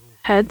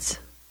heads?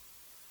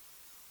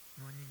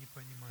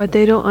 But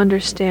they don't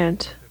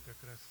understand.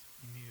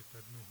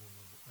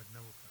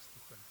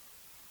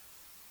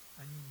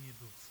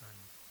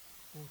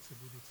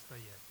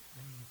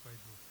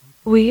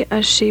 We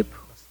as sheep,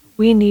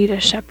 we need a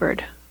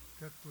shepherd.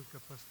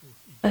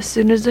 As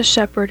soon as the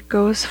shepherd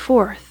goes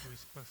forth,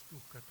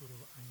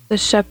 the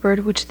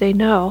shepherd which they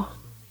know,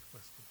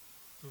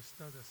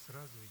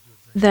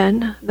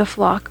 then the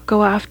flock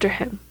go after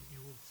him.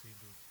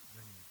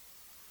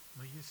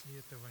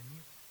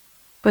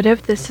 But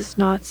if this is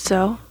not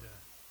so,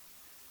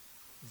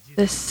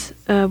 this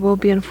will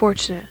be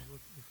unfortunate.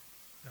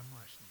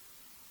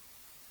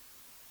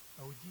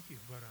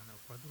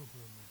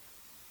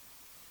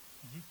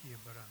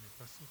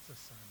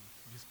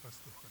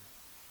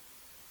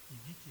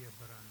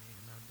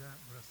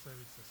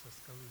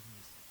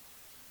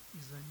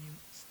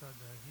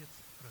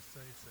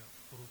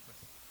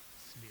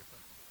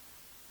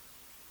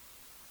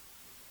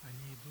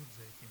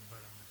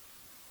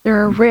 There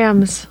are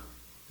rams.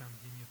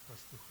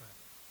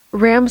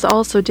 Rams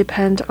also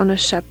depend on a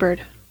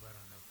shepherd.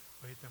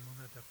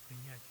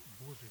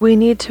 We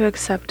need to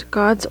accept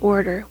God's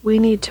order. We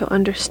need to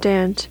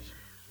understand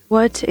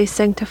what a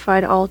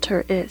sanctified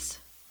altar is.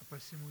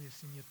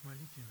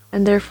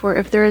 And therefore,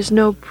 if there is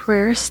no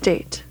prayer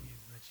state,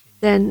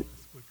 then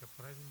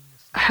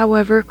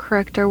however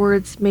correct our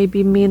words may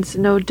be means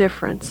no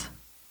difference.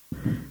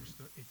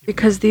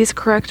 Because these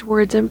correct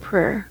words in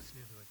prayer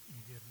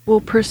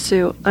will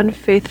pursue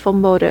unfaithful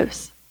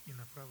motives.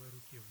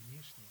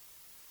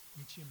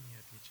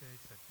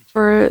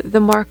 For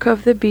the mark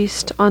of the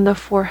beast on the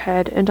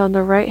forehead and on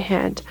the right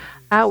hand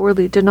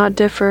outwardly do not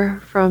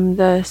differ from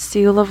the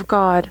seal of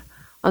God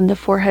on the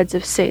foreheads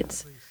of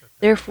saints.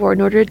 Therefore, in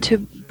order to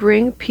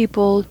bring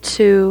people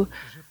to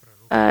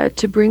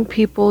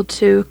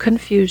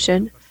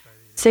confusion,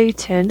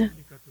 Satan,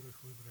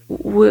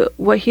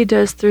 what he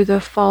does through the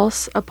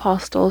false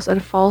apostles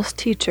and false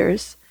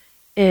teachers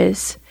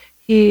is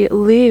he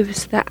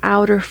leaves the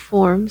outer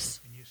forms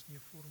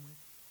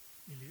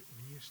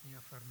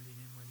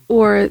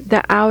or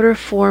the outer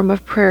form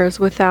of prayers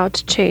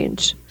without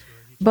change,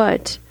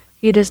 but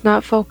he does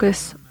not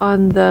focus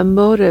on the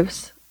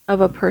motives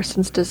of a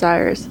person's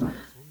desires.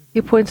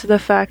 He points to the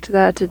fact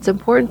that it's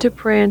important to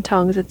pray in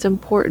tongues, it's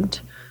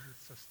important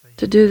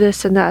to do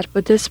this and that,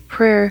 but this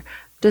prayer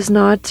does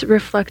not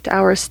reflect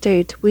our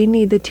state. We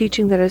need the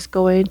teaching that is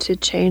going to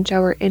change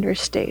our inner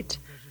state.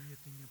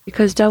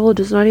 Because devil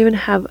does not even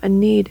have a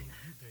need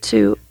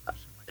to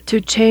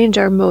change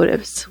our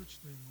motives.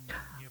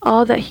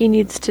 All that he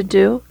needs to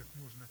do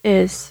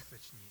is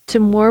to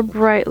more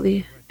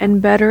brightly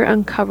and better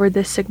uncover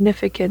the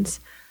significance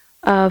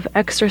of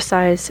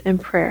exercise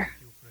and prayer,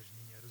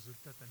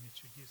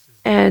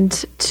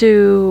 and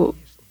to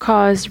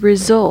cause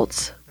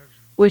results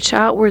which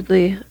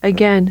outwardly,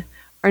 again,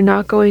 are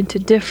not going to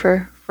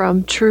differ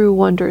from true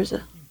wonders.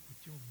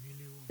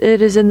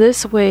 It is in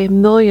this way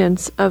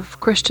millions of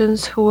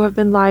Christians who have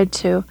been lied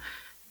to.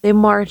 They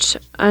march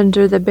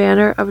under the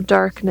banner of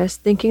darkness,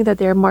 thinking that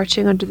they are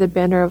marching under the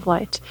banner of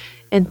light,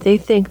 and they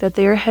think that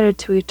they are headed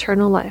to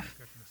eternal life,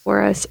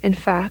 whereas, in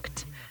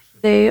fact,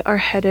 they are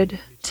headed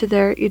to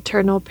their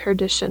eternal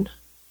perdition.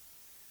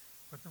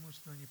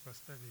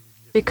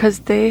 Because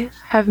they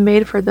have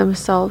made for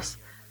themselves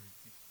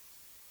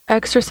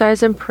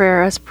exercise and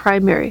prayer as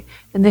primary,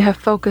 and they have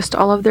focused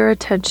all of their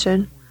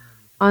attention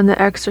on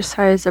the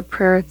exercise of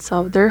prayer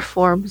itself, their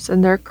forms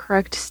and their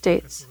correct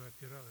states,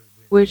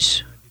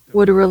 which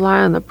would rely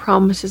on the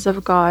promises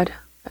of God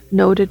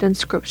noted in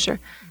Scripture,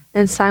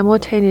 and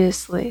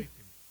simultaneously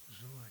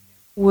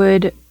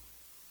would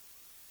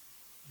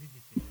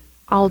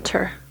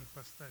alter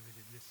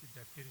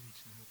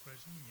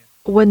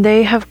when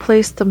they have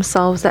placed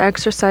themselves, the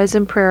exercise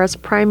in prayer as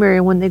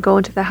primary when they go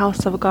into the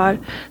house of God,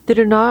 they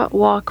do not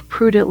walk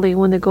prudently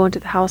when they go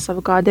into the house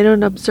of God. They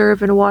don't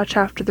observe and watch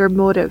after their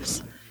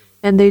motives,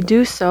 and they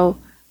do so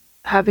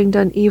having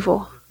done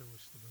evil.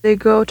 They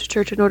go to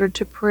church in order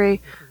to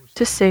pray,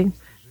 to sing,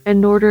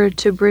 in order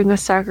to bring a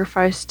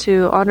sacrifice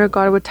to honor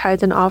God with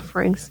tithes and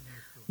offerings.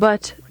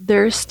 But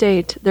their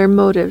state, their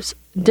motives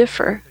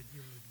differ,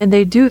 and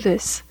they do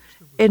this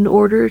in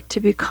order to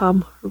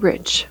become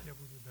rich.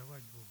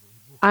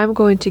 I'm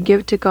going to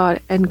give to God,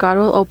 and God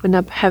will open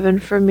up heaven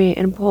for me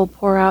and will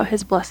pour out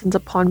his blessings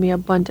upon me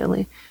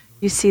abundantly.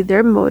 You see,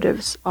 their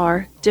motives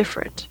are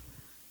different.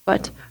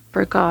 But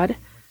for God,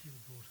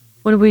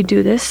 when we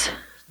do this,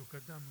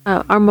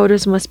 our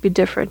motives must be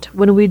different.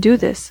 When we do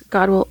this,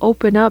 God will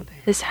open up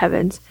his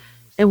heavens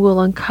and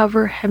will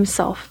uncover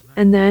himself,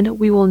 and then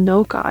we will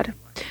know God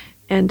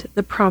and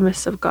the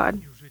promise of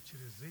God.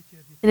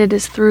 And it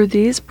is through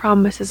these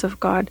promises of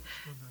God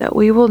that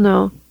we will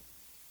know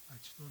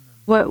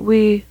what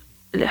we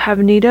have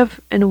need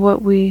of and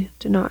what we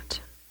do not.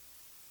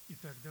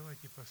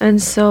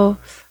 And so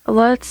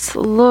let's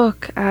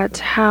look at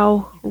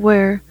how,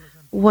 where,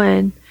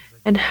 when,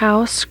 and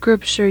how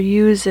Scripture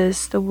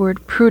uses the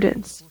word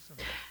prudence,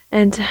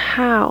 and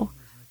how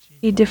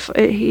it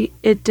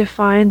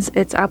defines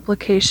its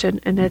application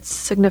and its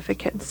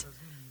significance.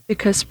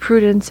 Because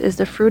prudence is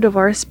the fruit of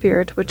our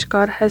spirit, which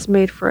God has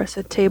made for us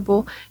a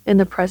table in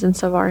the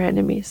presence of our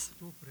enemies.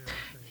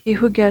 He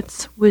who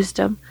gets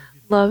wisdom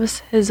loves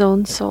his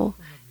own soul.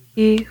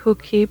 He who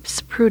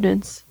keeps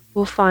prudence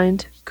will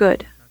find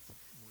good.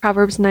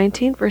 Proverbs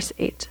 19, verse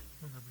 8.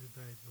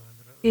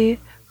 He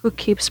who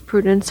keeps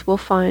prudence will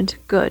find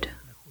good,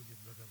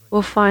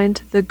 will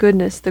find the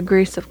goodness, the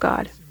grace of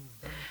God.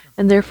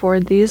 And therefore,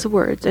 these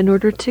words, in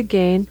order to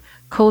gain,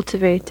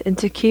 cultivate, and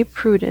to keep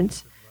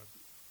prudence,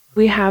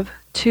 we have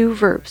two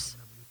verbs: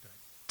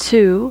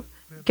 to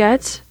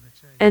get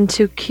and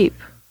to keep.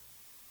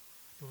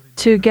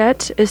 To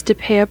get is to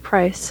pay a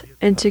price,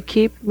 and to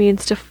keep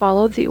means to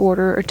follow the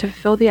order or to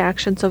fulfill the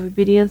actions of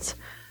obedience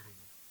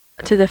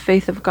to the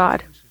faith of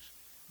God.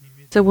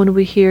 So when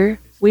we hear,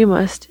 we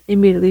must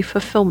immediately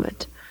fulfill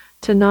it,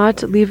 to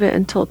not leave it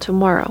until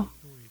tomorrow.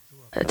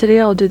 Today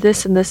I'll do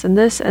this and this and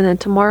this, and then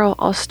tomorrow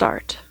I'll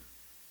start.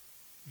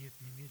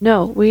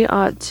 No, we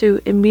ought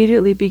to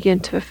immediately begin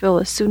to fulfill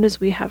as soon as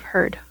we have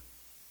heard.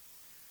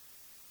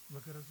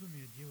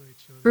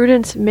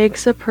 Prudence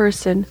makes a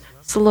person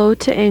slow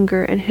to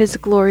anger, and his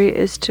glory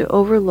is to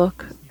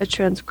overlook a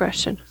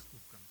transgression.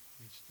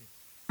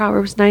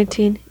 Proverbs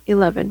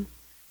 19:11.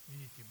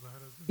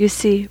 You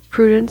see,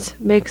 prudence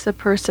makes a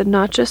person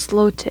not just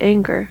slow to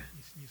anger,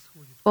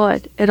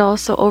 but it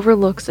also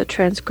overlooks a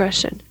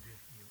transgression.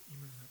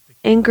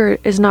 Anger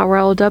is not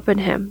riled up in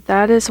him.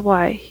 That is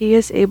why he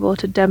is able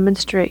to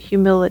demonstrate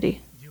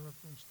humility.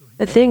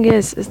 The thing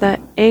is that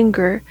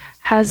anger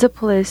has a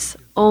place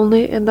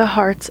only in the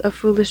hearts of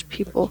foolish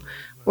people,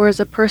 whereas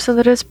a person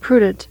that is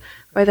prudent,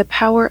 by the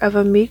power of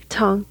a meek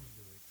tongue,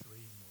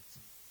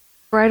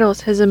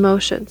 bridles his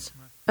emotions.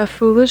 A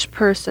foolish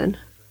person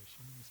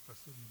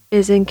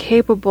is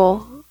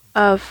incapable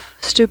of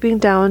stooping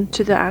down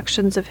to the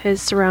actions of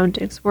his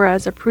surroundings,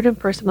 whereas a prudent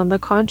person, on the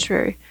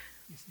contrary,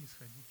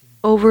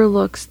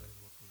 overlooks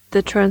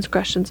the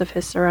transgressions of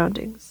his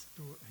surroundings.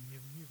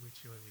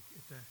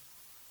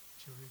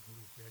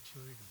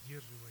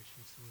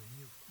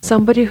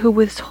 Somebody who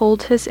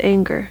withholds his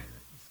anger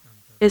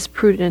is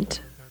prudent.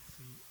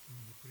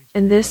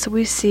 And this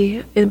we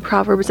see in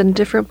Proverbs and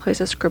different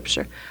places of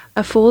Scripture.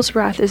 A fool's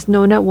wrath is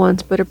known at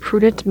once, but a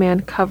prudent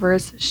man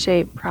covers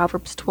shame.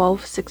 Proverbs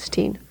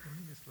 12:16.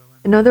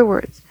 In other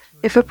words,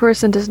 if a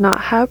person does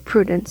not have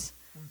prudence,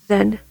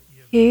 then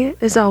he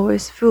is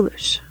always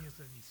foolish,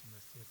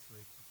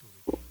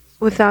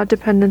 without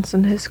dependence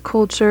on his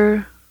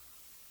culture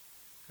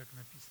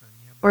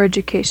or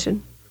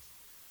education.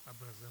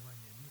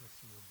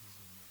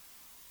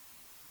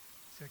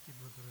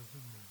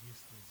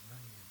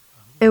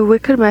 A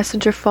wicked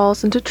messenger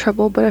falls into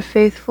trouble, but a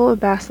faithful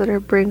ambassador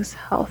brings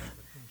health.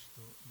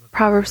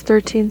 Proverbs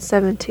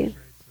 13:17.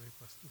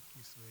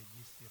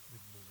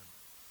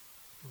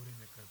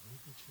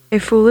 A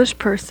foolish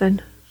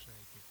person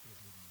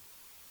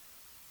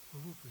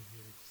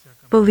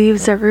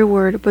believes every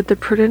word, but the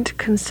prudent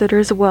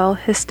considers well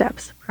his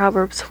steps.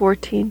 Proverbs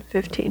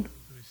 14:15.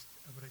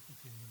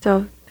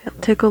 So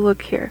take a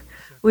look here.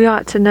 We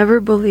ought to never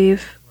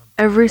believe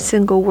every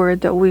single word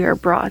that we are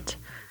brought,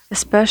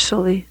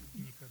 especially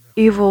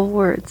evil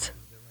words.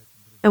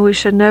 And we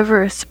should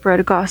never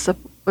spread gossip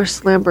or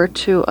slander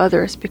to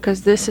others,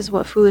 because this is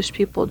what foolish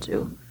people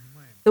do.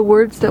 The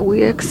words that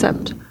we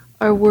accept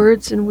are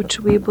words in which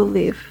we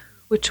believe,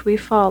 which we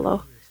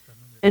follow,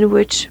 and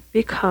which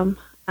become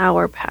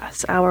our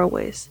paths, our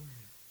ways.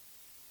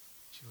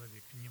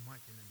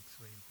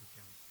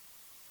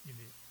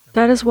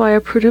 That is why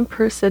a prudent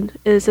person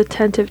is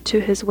attentive to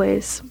his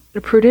ways.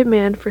 A prudent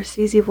man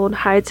foresees evil and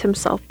hides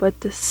himself,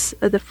 but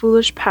the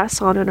foolish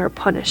pass on and are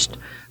punished.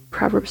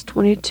 Proverbs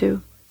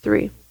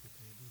 22:3.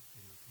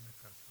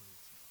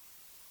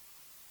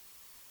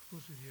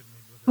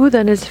 Who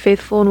then is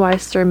faithful and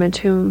wise servant,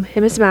 whom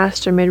his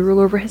master made rule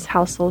over his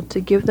household,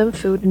 to give them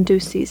food in due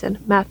season?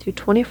 Matthew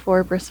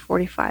 24, verse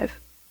 45.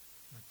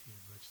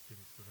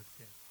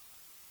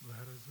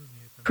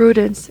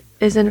 Prudence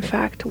is in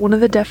fact one of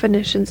the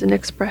definitions and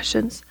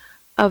expressions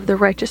of the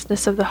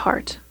righteousness of the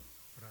heart.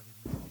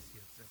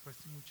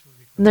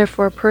 And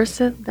therefore, a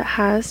person that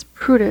has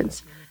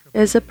prudence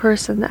is a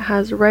person that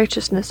has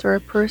righteousness, or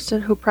a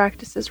person who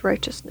practices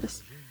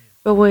righteousness,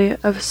 a way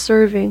of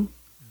serving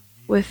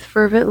with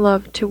fervent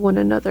love to one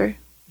another.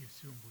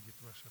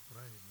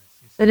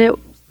 And it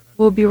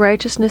will be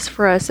righteousness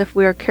for us if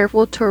we are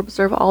careful to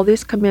observe all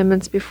these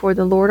commandments before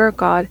the Lord our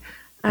God,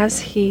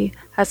 as He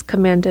has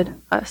commanded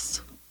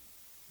us.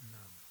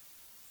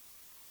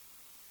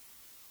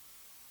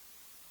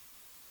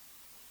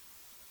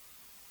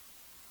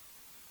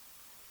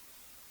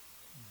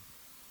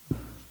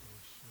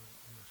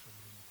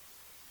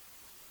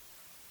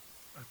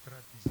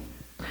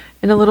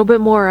 And a little bit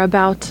more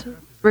about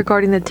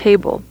regarding the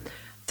table.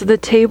 So the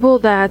table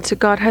that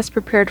God has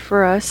prepared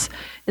for us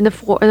in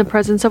the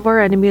presence of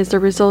our enemy is the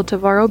result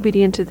of our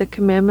obedience to the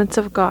commandments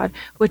of God,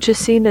 which is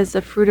seen as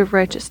the fruit of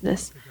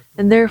righteousness.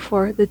 And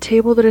therefore, the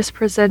table that is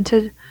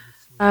presented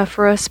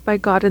for us by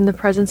God in the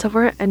presence of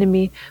our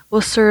enemy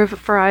will serve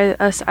for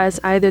us as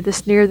either the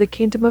snare of the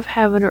kingdom of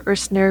heaven or a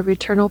snare of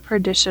eternal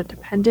perdition,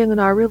 depending on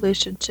our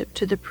relationship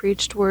to the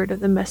preached word of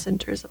the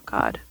messengers of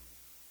God.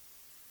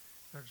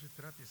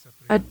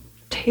 A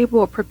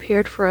table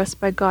prepared for us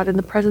by God in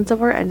the presence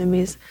of our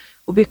enemies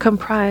will be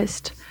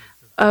comprised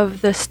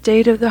of the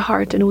state of the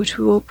heart in which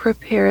we will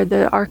prepare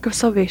the ark of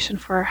salvation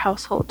for our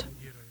household.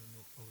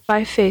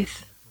 By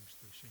faith,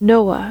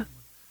 Noah,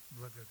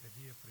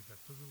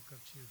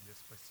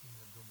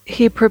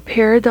 he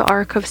prepared the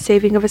ark of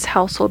saving of his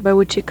household, by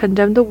which he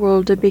condemned the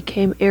world and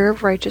became heir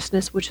of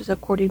righteousness, which is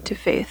according to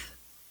faith.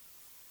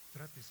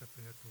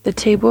 The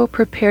table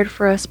prepared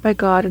for us by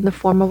God in the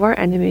form of our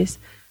enemies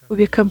will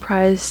be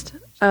comprised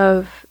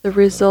of the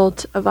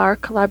result of our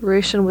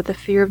collaboration with the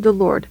fear of the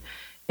Lord,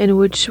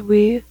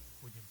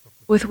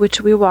 with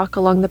which we walk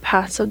along the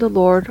paths of the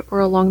Lord,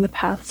 or along the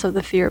paths of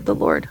the fear of the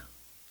Lord.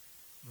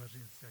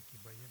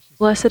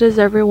 Blessed is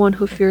everyone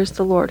who fears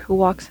the Lord, who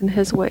walks in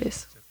His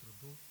ways.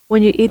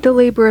 When you eat the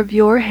labor of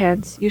your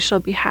hands, you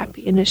shall be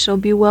happy, and it shall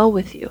be well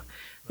with you.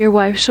 Your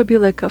wife shall be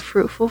like a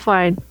fruitful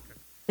vine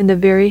in the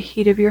very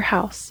heat of your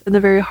house, in the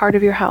very heart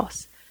of your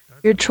house.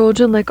 Your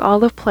children like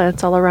olive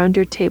plants all around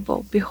your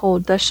table.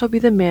 Behold, thus shall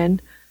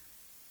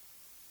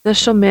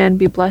man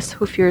be blessed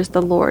who fears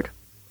the Lord.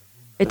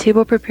 A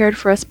table prepared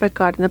for us by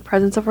God in the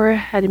presence of our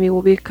enemy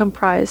will be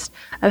comprised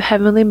of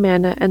heavenly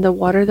manna and the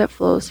water that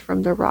flows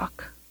from the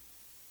rock.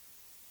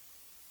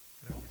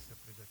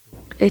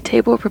 A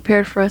table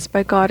prepared for us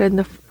by God in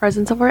the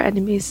presence of our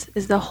enemies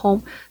is the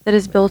home that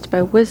is built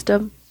by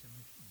wisdom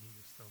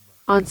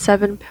on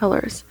 7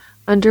 pillars,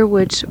 under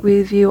which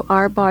we view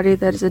our body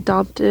that is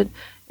adopted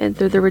and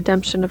through the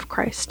redemption of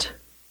Christ.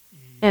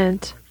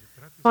 And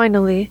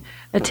finally,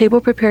 a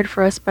table prepared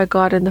for us by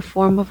God in the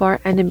form of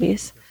our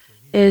enemies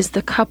is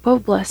the cup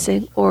of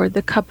blessing, or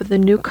the cup of the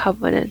new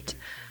covenant,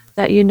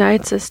 that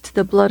unites us to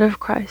the blood of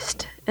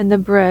Christ, and the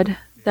bread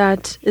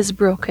that is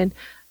broken,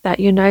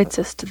 that unites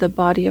us to the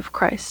body of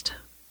Christ.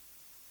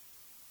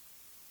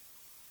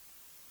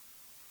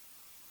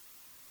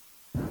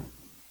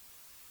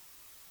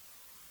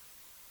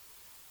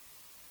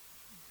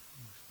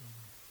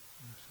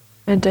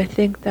 And I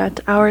think that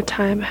our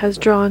time has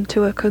drawn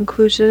to a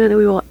conclusion, and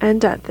we will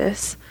end at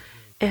this.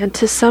 And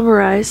to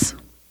summarize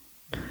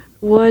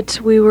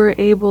what we were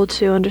able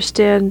to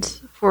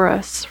understand for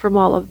us from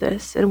all of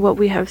this and what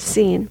we have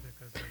seen,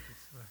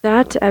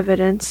 that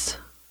evidence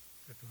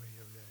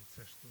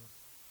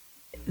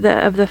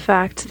of the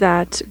fact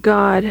that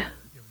God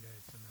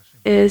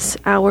is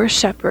our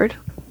shepherd,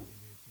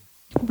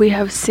 we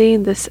have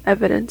seen this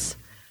evidence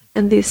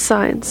and these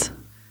signs,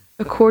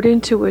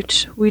 according to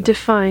which we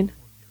define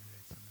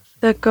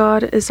that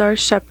God is our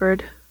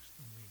shepherd,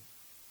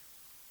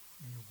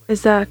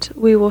 is that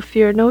we will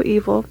fear no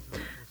evil,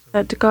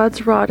 that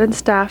God's rod and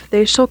staff,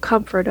 they shall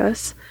comfort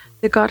us,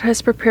 that God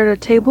has prepared a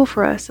table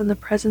for us in the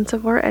presence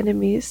of our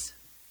enemies.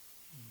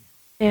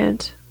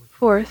 And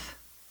fourth,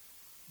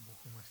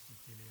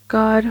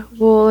 God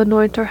will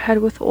anoint our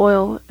head with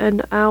oil,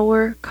 and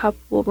our cup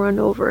will run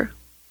over.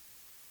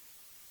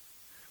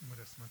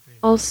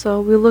 Also,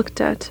 we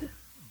looked at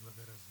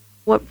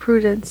what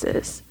prudence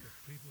is,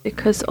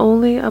 because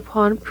only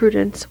upon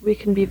prudence we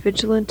can be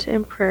vigilant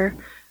in prayer,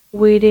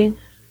 waiting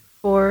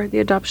for the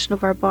adoption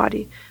of our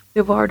body. We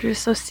have already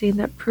also seen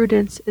that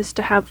prudence is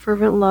to have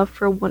fervent love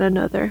for one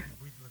another.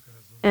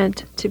 And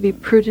to be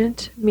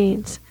prudent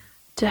means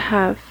to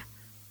have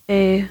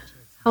a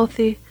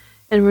healthy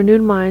and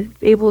renewed mind,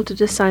 be able to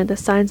discern the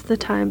signs of the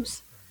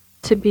times,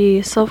 to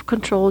be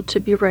self-controlled, to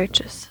be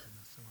righteous.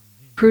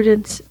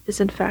 Prudence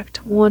is in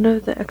fact one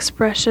of the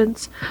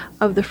expressions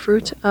of the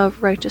fruit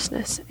of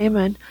righteousness.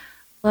 Amen.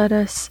 Let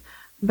us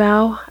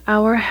bow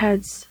our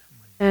heads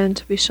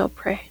and we shall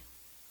pray.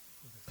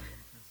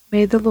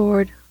 May the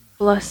Lord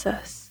bless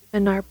us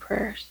in our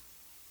prayers.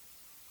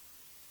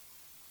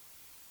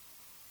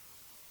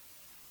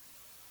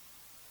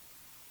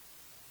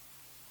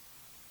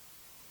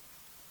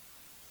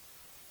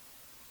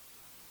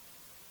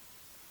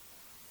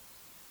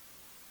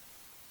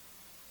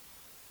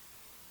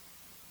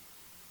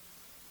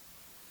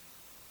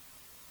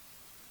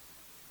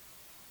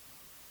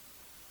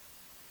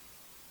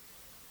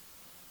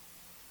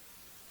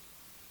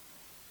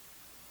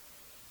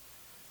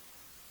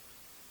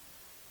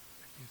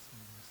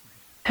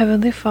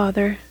 Heavenly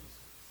Father,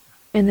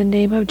 in the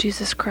name of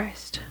Jesus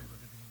Christ,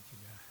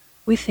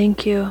 we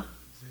thank you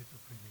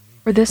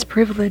for this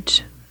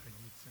privilege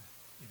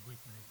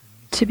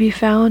to be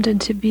found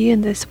and to be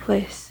in this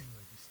place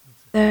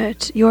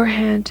that your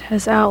hand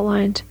has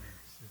outlined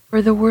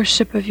for the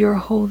worship of your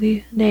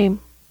holy name.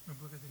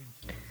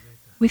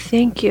 We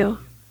thank you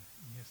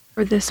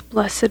for this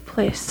blessed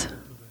place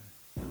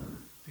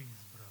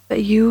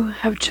that you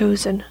have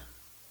chosen.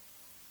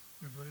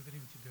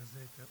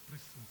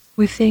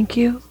 We thank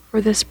you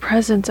for this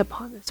presence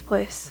upon this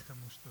place,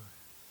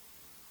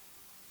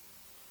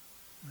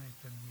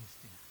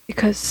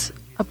 because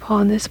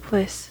upon this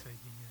place,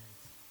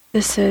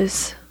 this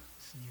is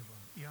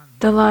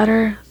the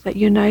ladder that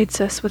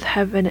unites us with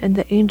heaven, and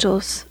the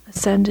angels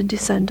ascend and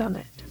descend on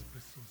it.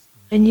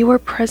 And you are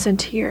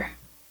present here.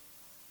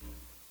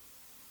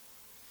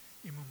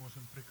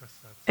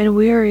 And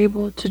we are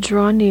able to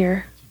draw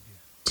near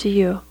to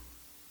you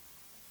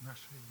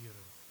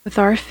with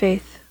our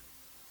faith.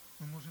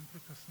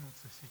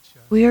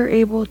 We are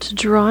able to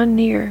draw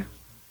near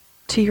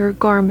to your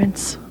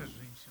garments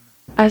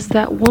as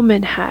that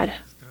woman had,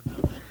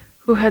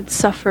 who had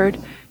suffered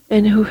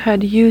and who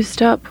had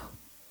used up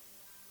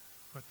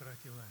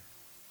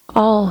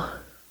all.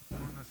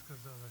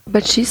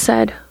 But she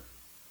said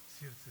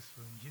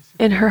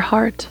in her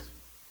heart,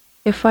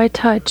 if I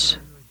touch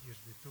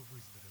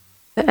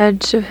the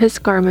edge of his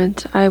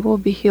garment, I will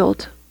be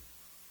healed.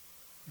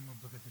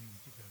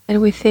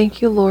 And we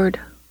thank you, Lord,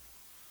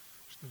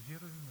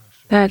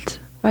 that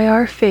by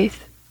our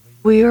faith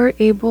we are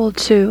able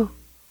to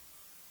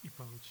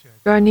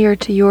draw near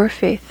to your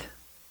faith.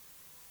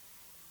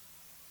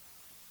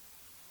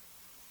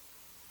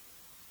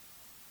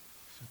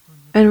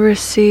 And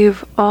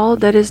receive all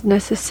that is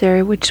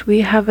necessary which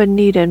we have a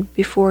need in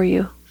before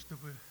you,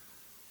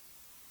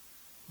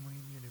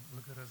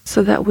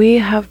 so that we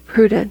have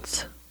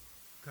prudence,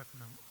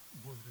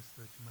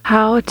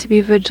 how to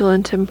be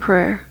vigilant in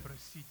prayer,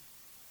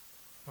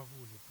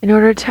 in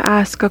order to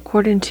ask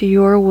according to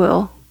your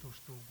will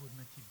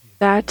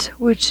that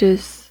which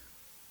is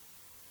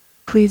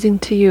pleasing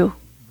to you.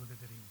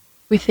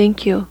 We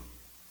thank you.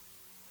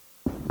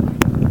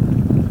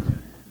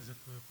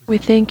 We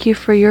thank you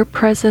for your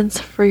presence,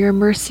 for your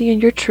mercy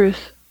and your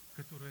truth,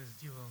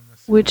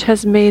 which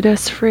has made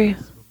us free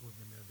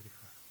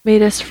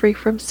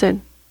from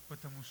sin.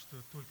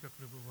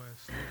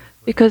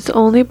 Because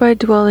only by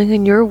dwelling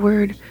in your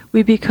word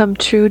we become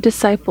true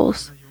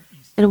disciples,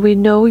 and we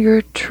know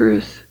your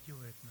truth,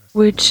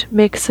 which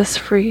makes us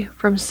free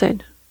from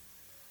sin.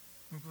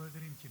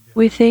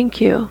 We thank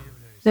you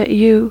that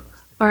you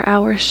are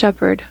our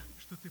shepherd,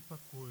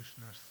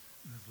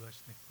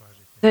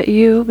 that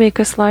you make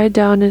us lie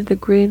down in the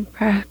green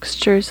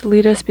pastures,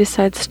 lead us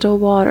beside still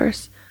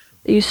waters,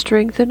 that you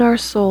strengthen our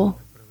soul,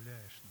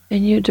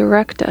 and you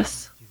direct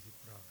us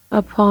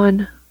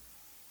upon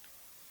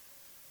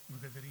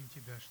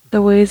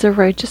the ways of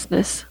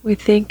righteousness. We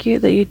thank you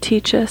that you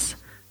teach us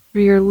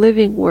through your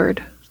living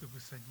word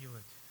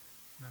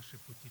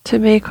to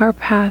make our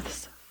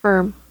paths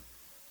firm,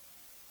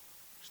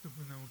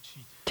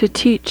 to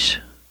teach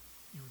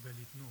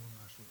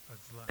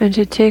and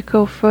to take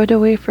our foot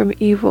away from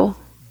evil,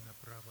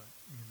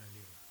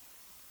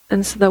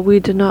 and so that we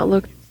do not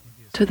look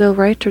to the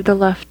right or the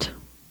left.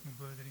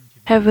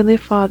 Heavenly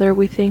Father,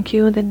 we thank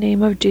you in the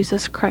name of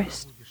Jesus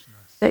Christ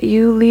that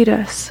you lead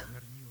us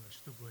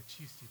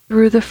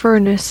through the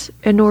furnace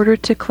in order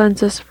to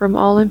cleanse us from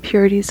all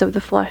impurities of the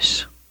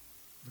flesh.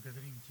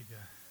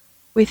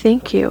 We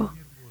thank you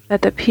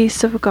that the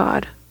peace of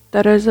God,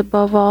 that is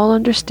above all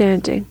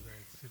understanding,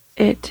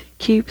 it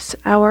keeps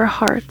our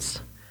hearts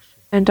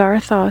and our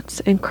thoughts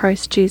in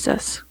Christ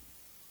Jesus.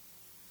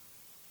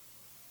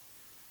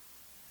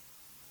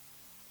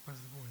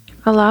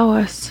 Allow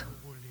us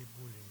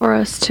for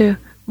us to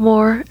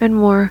more and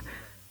more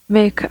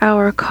make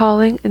our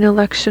calling and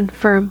election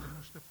firm,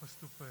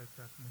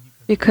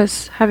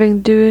 because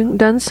having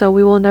done so,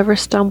 we will never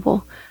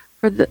stumble.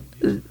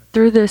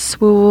 Through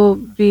this, we will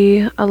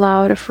be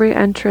allowed a free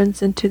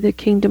entrance into the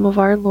kingdom of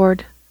our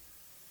Lord.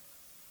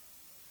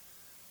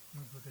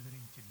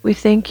 We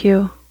thank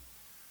you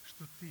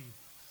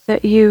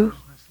that you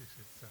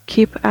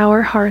keep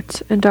our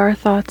hearts and our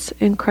thoughts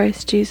in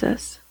Christ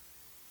Jesus.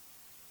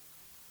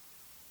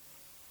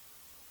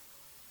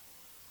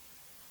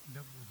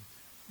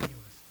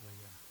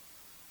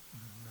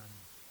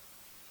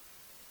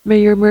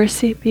 May your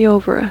mercy be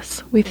over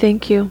us. We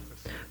thank you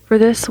for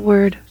this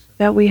word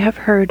that we have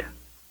heard.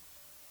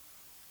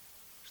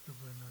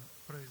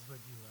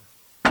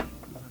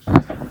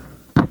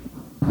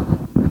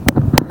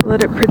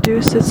 Let it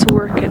produce its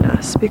work in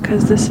us,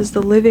 because this is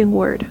the living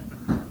word.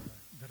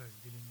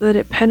 That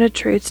it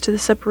penetrates to the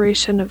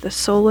separation of the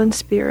soul and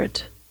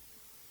spirit,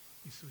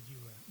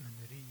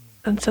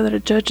 and so that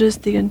it judges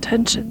the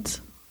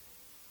intentions.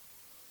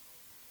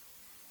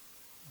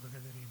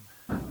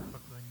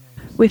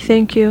 We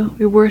thank you,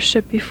 we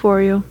worship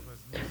before you,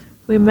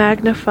 we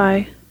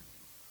magnify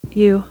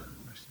you,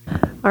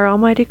 our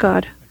Almighty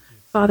God,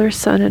 Father,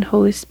 Son, and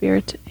Holy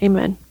Spirit.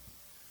 Amen.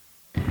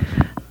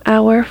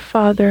 Our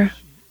Father,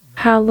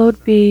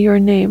 hallowed be your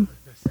name.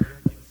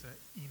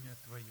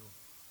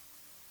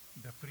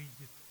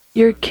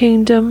 Your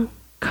kingdom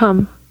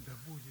come.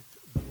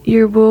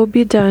 Your will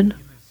be done,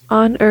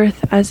 on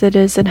earth as it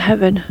is in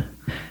heaven.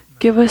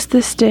 Give us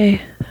this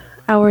day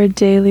our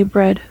daily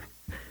bread,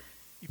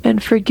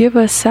 and forgive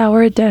us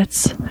our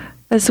debts,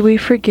 as we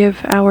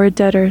forgive our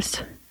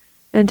debtors.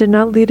 And do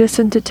not lead us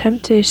into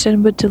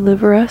temptation, but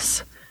deliver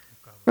us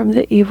from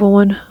the evil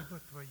one.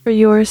 For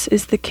yours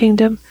is the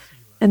kingdom,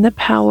 and the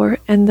power,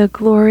 and the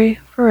glory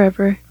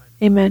forever.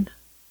 Amen.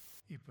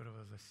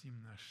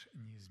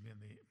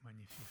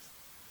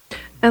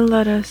 And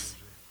let us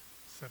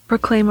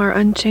proclaim our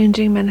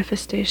unchanging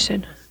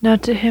manifestation, now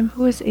to him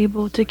who is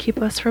able to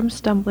keep us from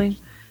stumbling,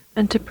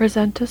 and to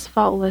present us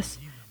faultless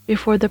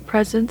before the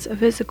presence of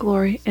his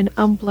glory in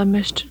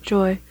unblemished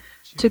joy.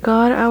 To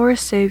God our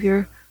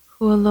Savior,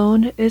 who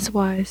alone is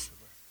wise,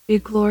 be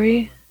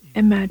glory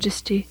and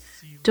majesty,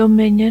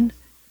 dominion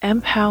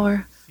and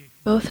power,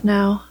 both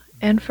now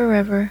and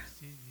forever.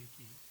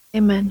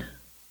 Amen.